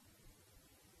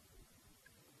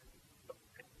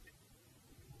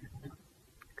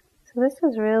 So this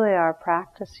is really our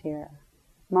practice here,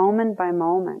 moment by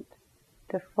moment,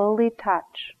 to fully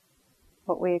touch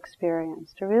what we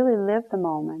experience, to really live the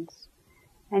moments,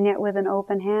 and yet with an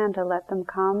open hand to let them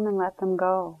come and let them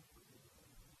go,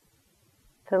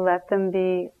 to let them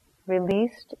be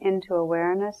released into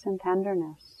awareness and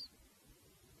tenderness.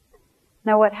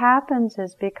 Now what happens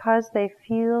is, because they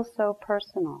feel so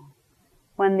personal,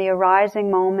 when the arising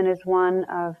moment is one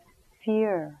of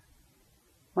fear,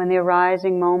 when the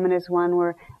arising moment is one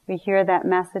where we hear that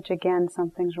message again,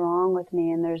 something's wrong with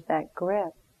me, and there's that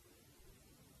grip,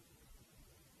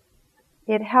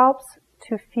 it helps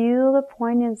to feel the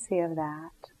poignancy of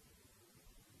that,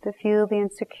 to feel the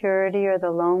insecurity or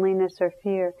the loneliness or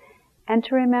fear, and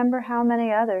to remember how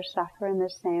many others suffer in the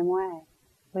same way.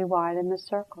 We widen the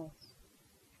circles.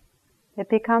 It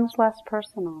becomes less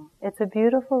personal. It's a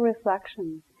beautiful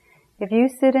reflection. If you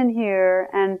sit in here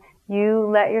and you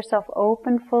let yourself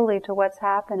open fully to what's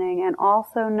happening, and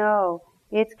also know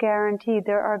it's guaranteed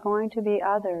there are going to be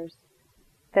others,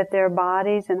 that their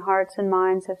bodies and hearts and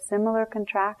minds have similar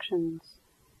contractions,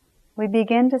 we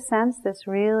begin to sense this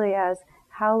really as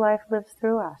how life lives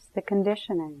through us, the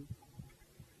conditioning.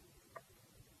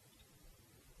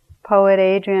 Poet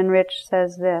Adrienne Rich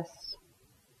says this: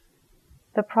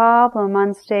 "The problem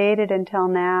unstated until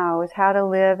now is how to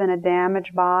live in a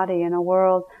damaged body in a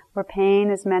world where pain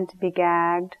is meant to be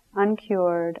gagged,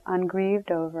 uncured,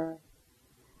 ungrieved over.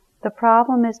 The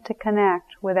problem is to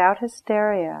connect, without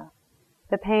hysteria,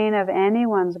 the pain of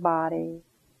anyone's body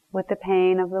with the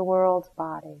pain of the world's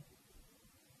body."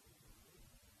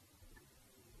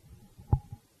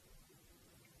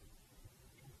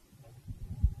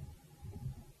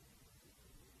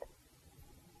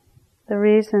 The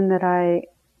reason that I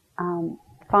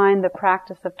find the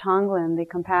practice of Tonglen, the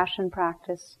compassion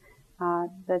practice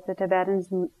that the Tibetans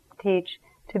teach,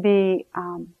 to be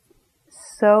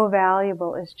so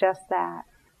valuable is just that.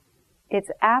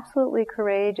 It's absolutely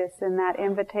courageous in that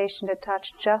invitation to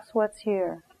touch just what's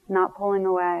here, not pulling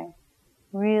away.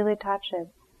 Really touch it.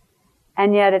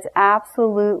 And yet it's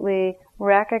absolutely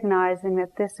recognizing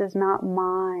that this is not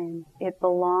mine. It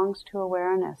belongs to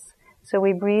awareness. So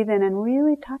we breathe in and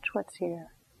really touch what's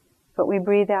here. But we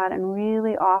breathe out and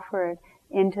really offer it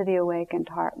into the awakened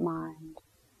heart-mind.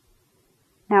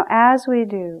 Now as we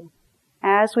do,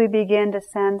 as we begin to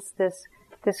sense this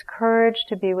courage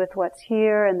to be with what's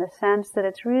here, and the sense that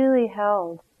it's really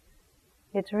held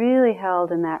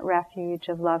in that refuge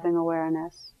of loving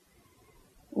awareness,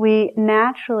 we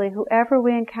naturally, whoever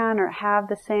we encounter, have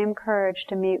the same courage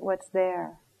to meet what's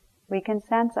there. We can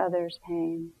sense others'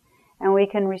 pain, and we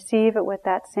can receive it with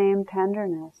that same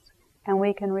tenderness, and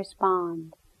we can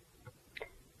respond.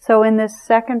 So in this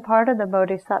second part of the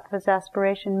Bodhisattva's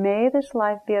aspiration, may this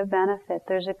life be of benefit.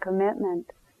 There's a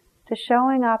commitment to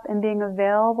showing up and being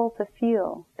available to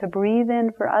feel, to breathe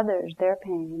in for others their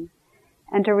pain,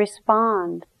 and to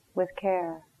respond with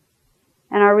care.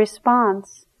 And our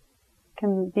response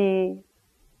can be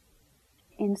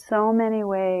in so many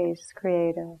ways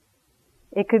creative.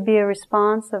 It could be a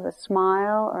response of a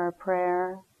smile or a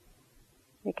prayer.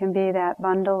 It can be that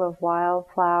bundle of wild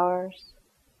flowers.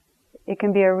 It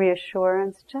can be a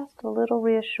reassurance, just a little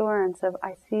reassurance of,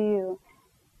 I see you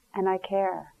and I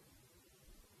care.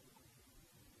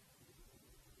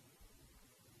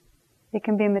 It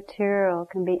can be material, it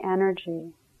can be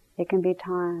energy, it can be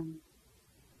time.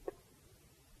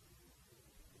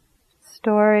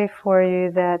 Story for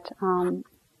you that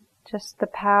just the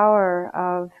power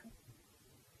of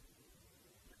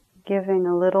giving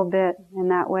a little bit in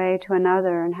that way to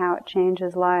another and how it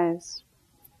changes lives.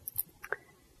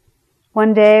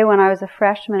 One day when I was a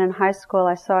freshman in high school,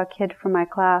 I saw a kid from my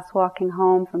class walking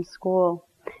home from school.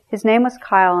 His name was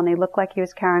Kyle, and he looked like he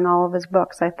was carrying all of his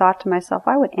books. I thought to myself,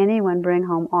 why would anyone bring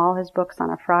home all his books on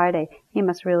a Friday? He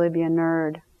must really be a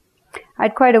nerd. I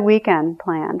had quite a weekend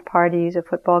planned, parties, a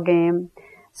football game.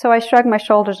 So I shrugged my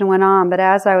shoulders and went on, but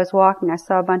as I was walking, I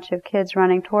saw a bunch of kids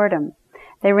running toward him.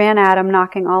 They ran at him,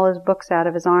 knocking all his books out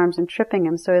of his arms and tripping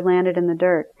him, so he landed in the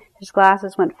dirt. His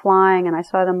glasses went flying, and I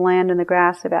saw them land in the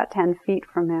grass about 10 feet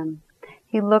from him.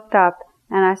 He looked up,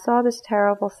 and I saw this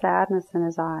terrible sadness in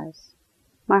his eyes.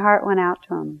 My heart went out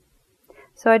to him.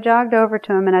 So I jogged over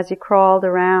to him, and as he crawled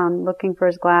around looking for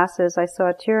his glasses, I saw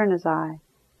a tear in his eye.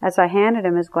 As I handed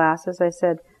him his glasses, I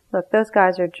said, Look, those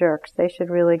guys are jerks. They should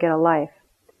really get a life.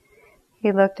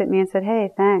 He looked at me and said,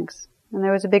 hey, thanks. And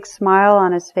there was a big smile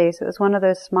on his face. It was one of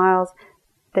those smiles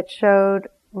that showed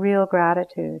real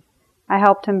gratitude. I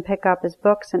helped him pick up his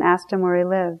books and asked him where he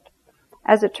lived.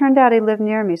 As it turned out, he lived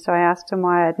near me, so I asked him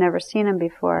why I'd never seen him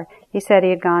before. He said he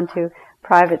had gone to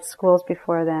private schools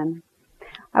before then.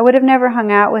 I would have never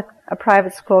hung out with a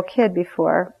private school kid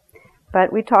before,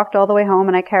 but we talked all the way home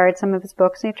and I carried some of his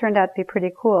books and he turned out to be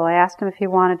pretty cool. I asked him if he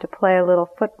wanted to play a little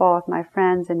football with my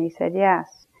friends and he said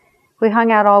yes. We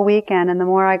hung out all weekend and the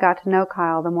more I got to know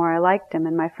Kyle, the more I liked him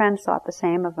and my friends thought the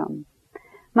same of him.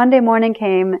 Monday morning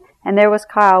came and there was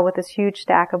Kyle with this huge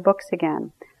stack of books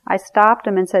again. I stopped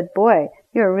him and said, boy,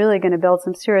 you are really going to build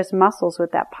some serious muscles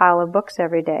with that pile of books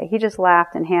every day. He just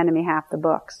laughed and handed me half the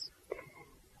books.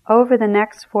 Over the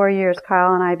next 4 years,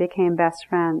 Kyle and I became best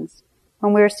friends.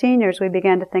 When we were seniors, we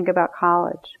began to think about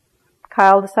college.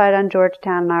 Kyle decided on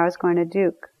Georgetown and I was going to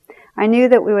Duke. I knew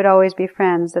that we would always be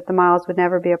friends, that the miles would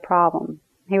never be a problem.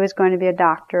 He was going to be a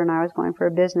doctor and I was going for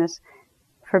business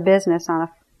on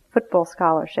a football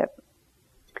scholarship.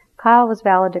 Kyle was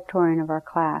valedictorian of our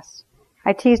class.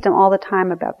 I teased him all the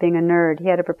time about being a nerd. He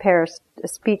had to prepare a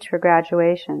speech for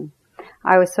graduation.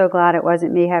 I was so glad it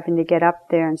wasn't me having to get up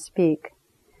there and speak.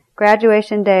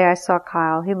 Graduation day, I saw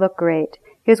Kyle. He looked great.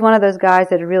 He was one of those guys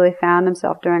that had really found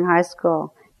himself during high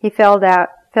school. He filled out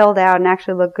and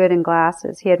actually looked good in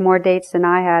glasses. He had more dates than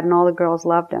I had, and all the girls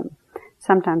loved him.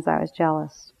 Sometimes I was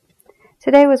jealous.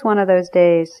 Today was one of those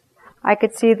days. I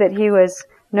could see that he was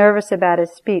nervous about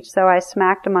his speech, so I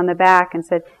smacked him on the back and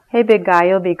said, hey, big guy,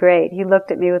 you'll be great. He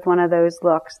looked at me with one of those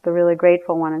looks, the really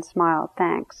grateful one, and smiled,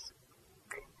 thanks.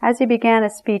 As he began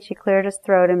his speech, he cleared his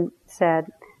throat and said,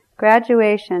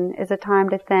 graduation is a time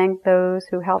to thank those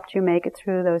who helped you make it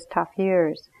through those tough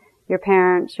years. Your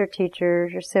parents, your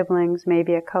teachers, your siblings,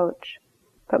 maybe a coach,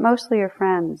 but mostly your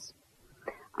friends.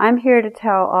 I'm here to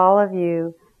tell all of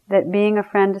you that being a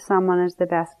friend to someone is the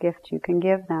best gift you can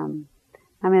give them.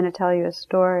 I'm going to tell you a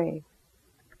story.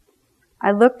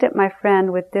 I looked at my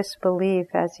friend with disbelief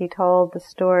as he told the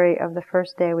story of the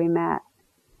first day we met.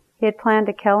 He had planned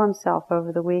to kill himself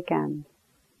over the weekend.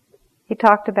 He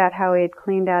talked about how he had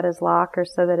cleaned out his locker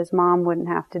so that his mom wouldn't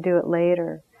have to do it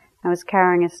later and was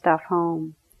carrying his stuff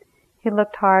home. He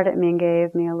looked hard at me and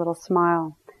gave me a little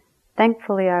smile.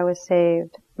 Thankfully, I was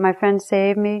saved. My friend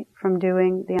saved me from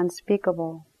doing the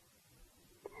unspeakable.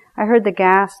 I heard the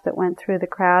gasp that went through the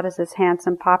crowd as this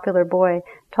handsome, popular boy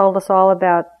told us all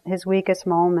about his weakest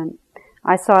moment.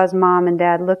 I saw his mom and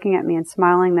dad looking at me and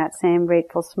smiling that same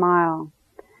grateful smile.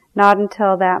 Not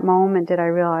until that moment did I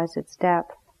realize its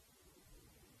depth.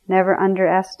 Never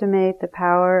underestimate the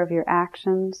power of your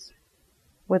actions.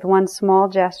 With one small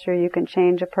gesture, you can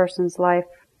change a person's life.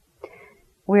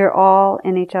 We are all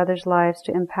in each other's lives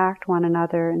to impact one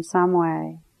another in some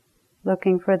way,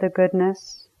 looking for the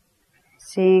goodness,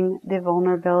 seeing the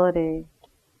vulnerability.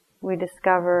 We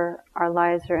discover our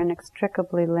lives are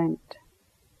inextricably linked.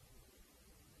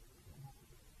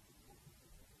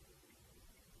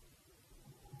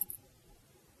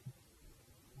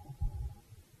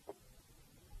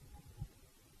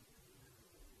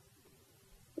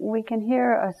 We can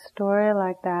hear a story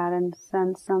like that and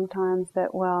sense sometimes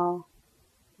that, well,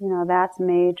 that's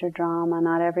major drama.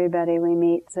 Not everybody we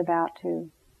meet is about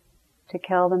to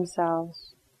kill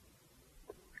themselves.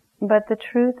 But the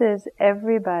truth is,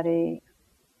 everybody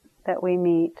that we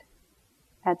meet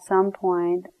at some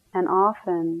point and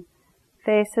often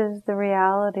faces the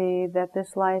reality that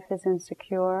this life is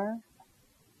insecure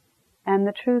and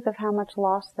the truth of how much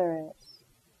loss there is.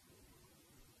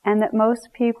 And that most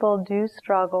people do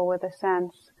struggle with a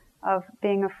sense of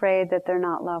being afraid that they're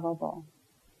not lovable.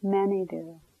 Many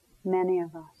do. Many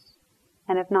of us.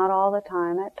 And if not all the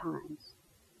time, at times.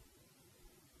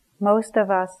 Most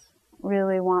of us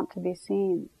really want to be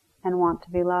seen and want to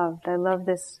be loved. I love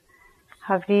this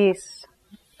Hafiz.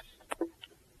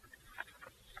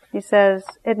 He says,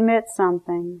 admit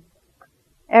something.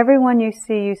 Everyone you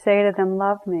see, you say to them,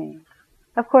 love me.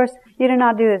 Of course, you do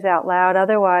not do this out loud,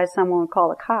 otherwise someone would call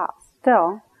the cops.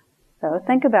 Still, though,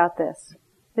 think about this.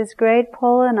 This great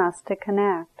pull in us to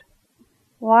connect.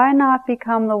 Why not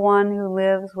become the one who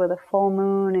lives with a full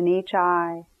moon in each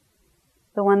eye?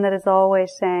 The one that is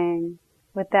always saying,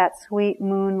 with that sweet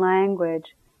moon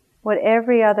language, what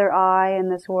every other eye in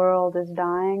this world is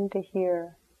dying to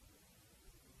hear.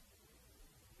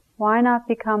 Why not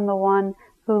become the one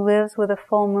who lives with a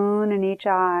full moon in each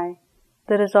eye,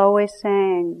 that is always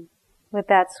saying, with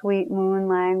that sweet moon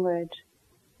language,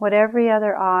 what every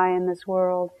other eye in this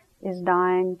world is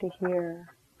dying to hear.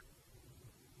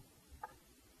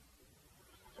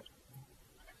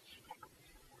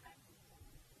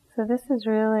 So this is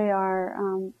really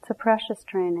it's a precious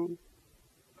training.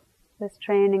 This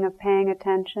training of paying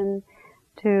attention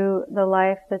to the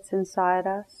life that's inside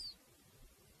us.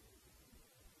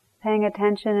 Paying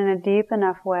attention in a deep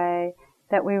enough way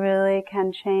that we really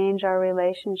can change our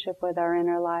relationship with our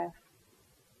inner life.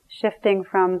 Shifting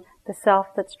from the self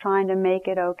that's trying to make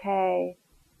it okay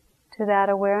to that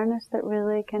awareness that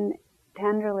really can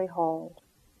tenderly hold.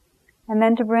 And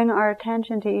then to bring our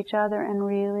attention to each other and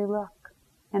really look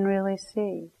and really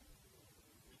see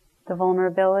the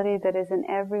vulnerability that is in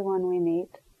everyone we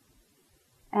meet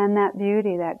and that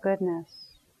beauty, that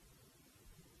goodness.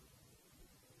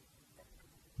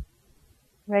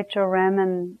 Rachel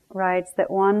Remen writes that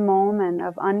one moment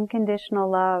of unconditional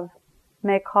love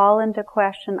may call into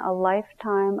question a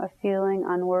lifetime of feeling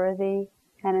unworthy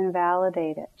and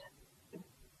invalidate it.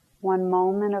 One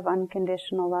moment of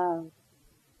unconditional love.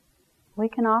 We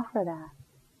can offer that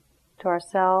to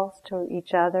ourselves, to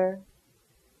each other.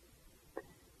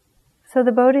 So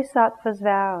the Bodhisattva's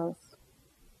vows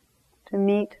to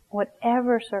meet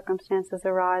whatever circumstances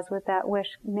arise with that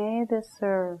wish, may this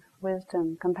serve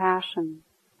wisdom, compassion,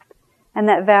 and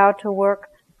that vow to work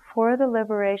for the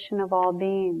liberation of all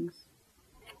beings.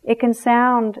 It can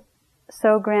sound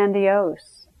so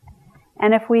grandiose.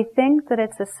 And if we think that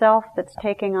it's a self that's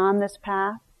taking on this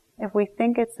path, if we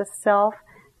think it's a self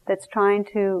that's trying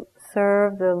to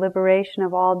serve the liberation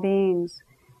of all beings,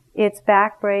 it's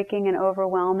backbreaking and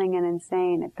overwhelming and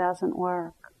insane. It doesn't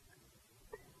work.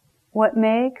 What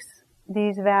makes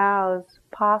these vows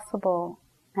possible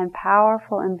and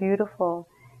powerful and beautiful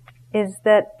is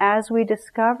that as we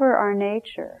discover our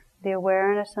nature, the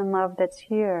awareness and love that's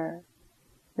here,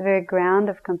 the very ground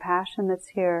of compassion that's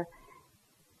here,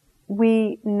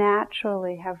 we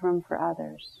naturally have room for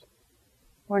others.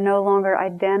 We're no longer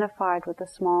identified with the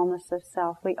smallness of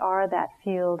self. We are that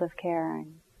field of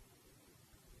caring.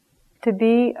 To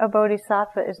be a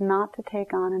bodhisattva is not to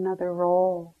take on another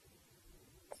role.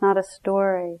 It's not a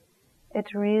story.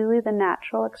 It's really the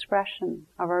natural expression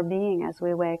of our being as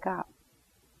we wake up.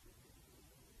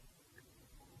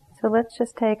 So let's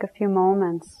just take a few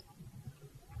moments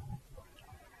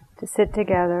to sit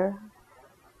together.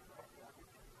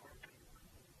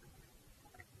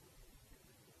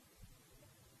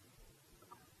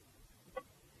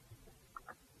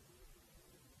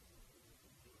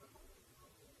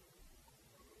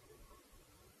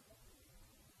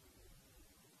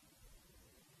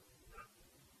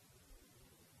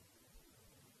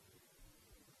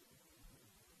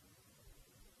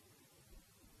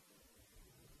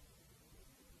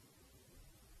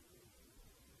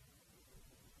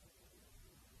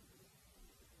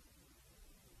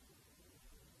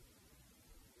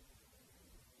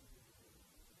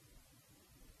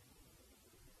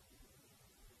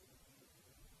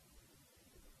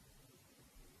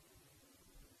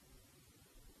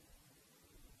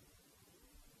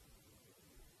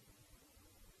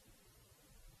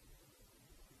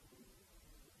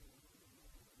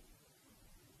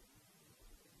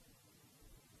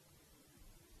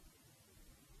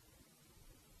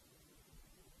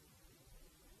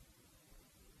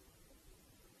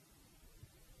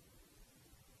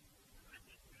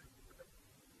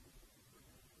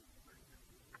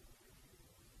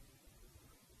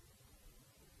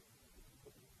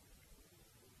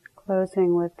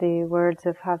 Closing with the words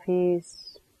of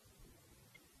Hafiz.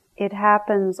 It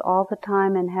happens all the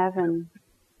time in heaven,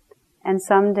 and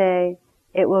someday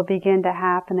it will begin to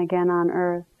happen again on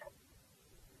earth.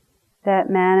 That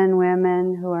men and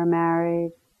women who are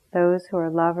married, those who are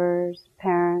lovers,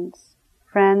 parents,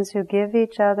 friends who give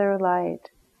each other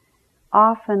light,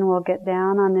 often will get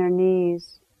down on their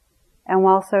knees, and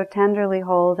while so tenderly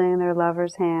holding their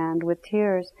lover's hand, with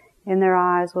tears in their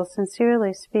eyes, will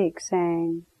sincerely speak,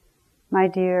 saying, "My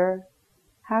dear,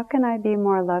 how can I be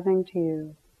more loving to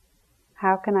you?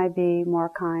 How can I be more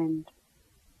kind?"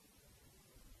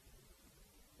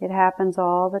 It happens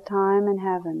all the time in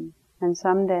heaven, and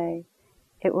someday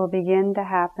it will begin to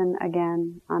happen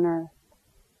again on earth.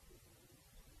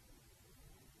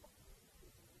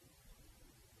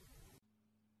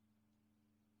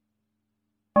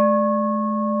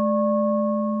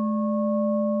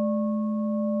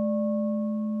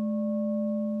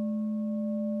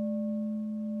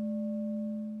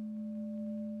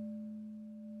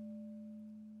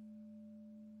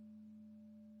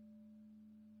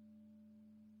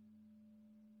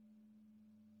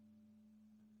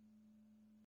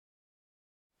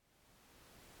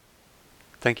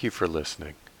 Thank you for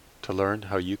listening. To learn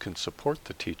how you can support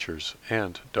the teachers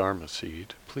and Dharma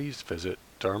Seed, please visit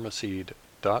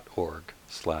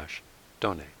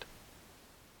dharmaseed.org/donate.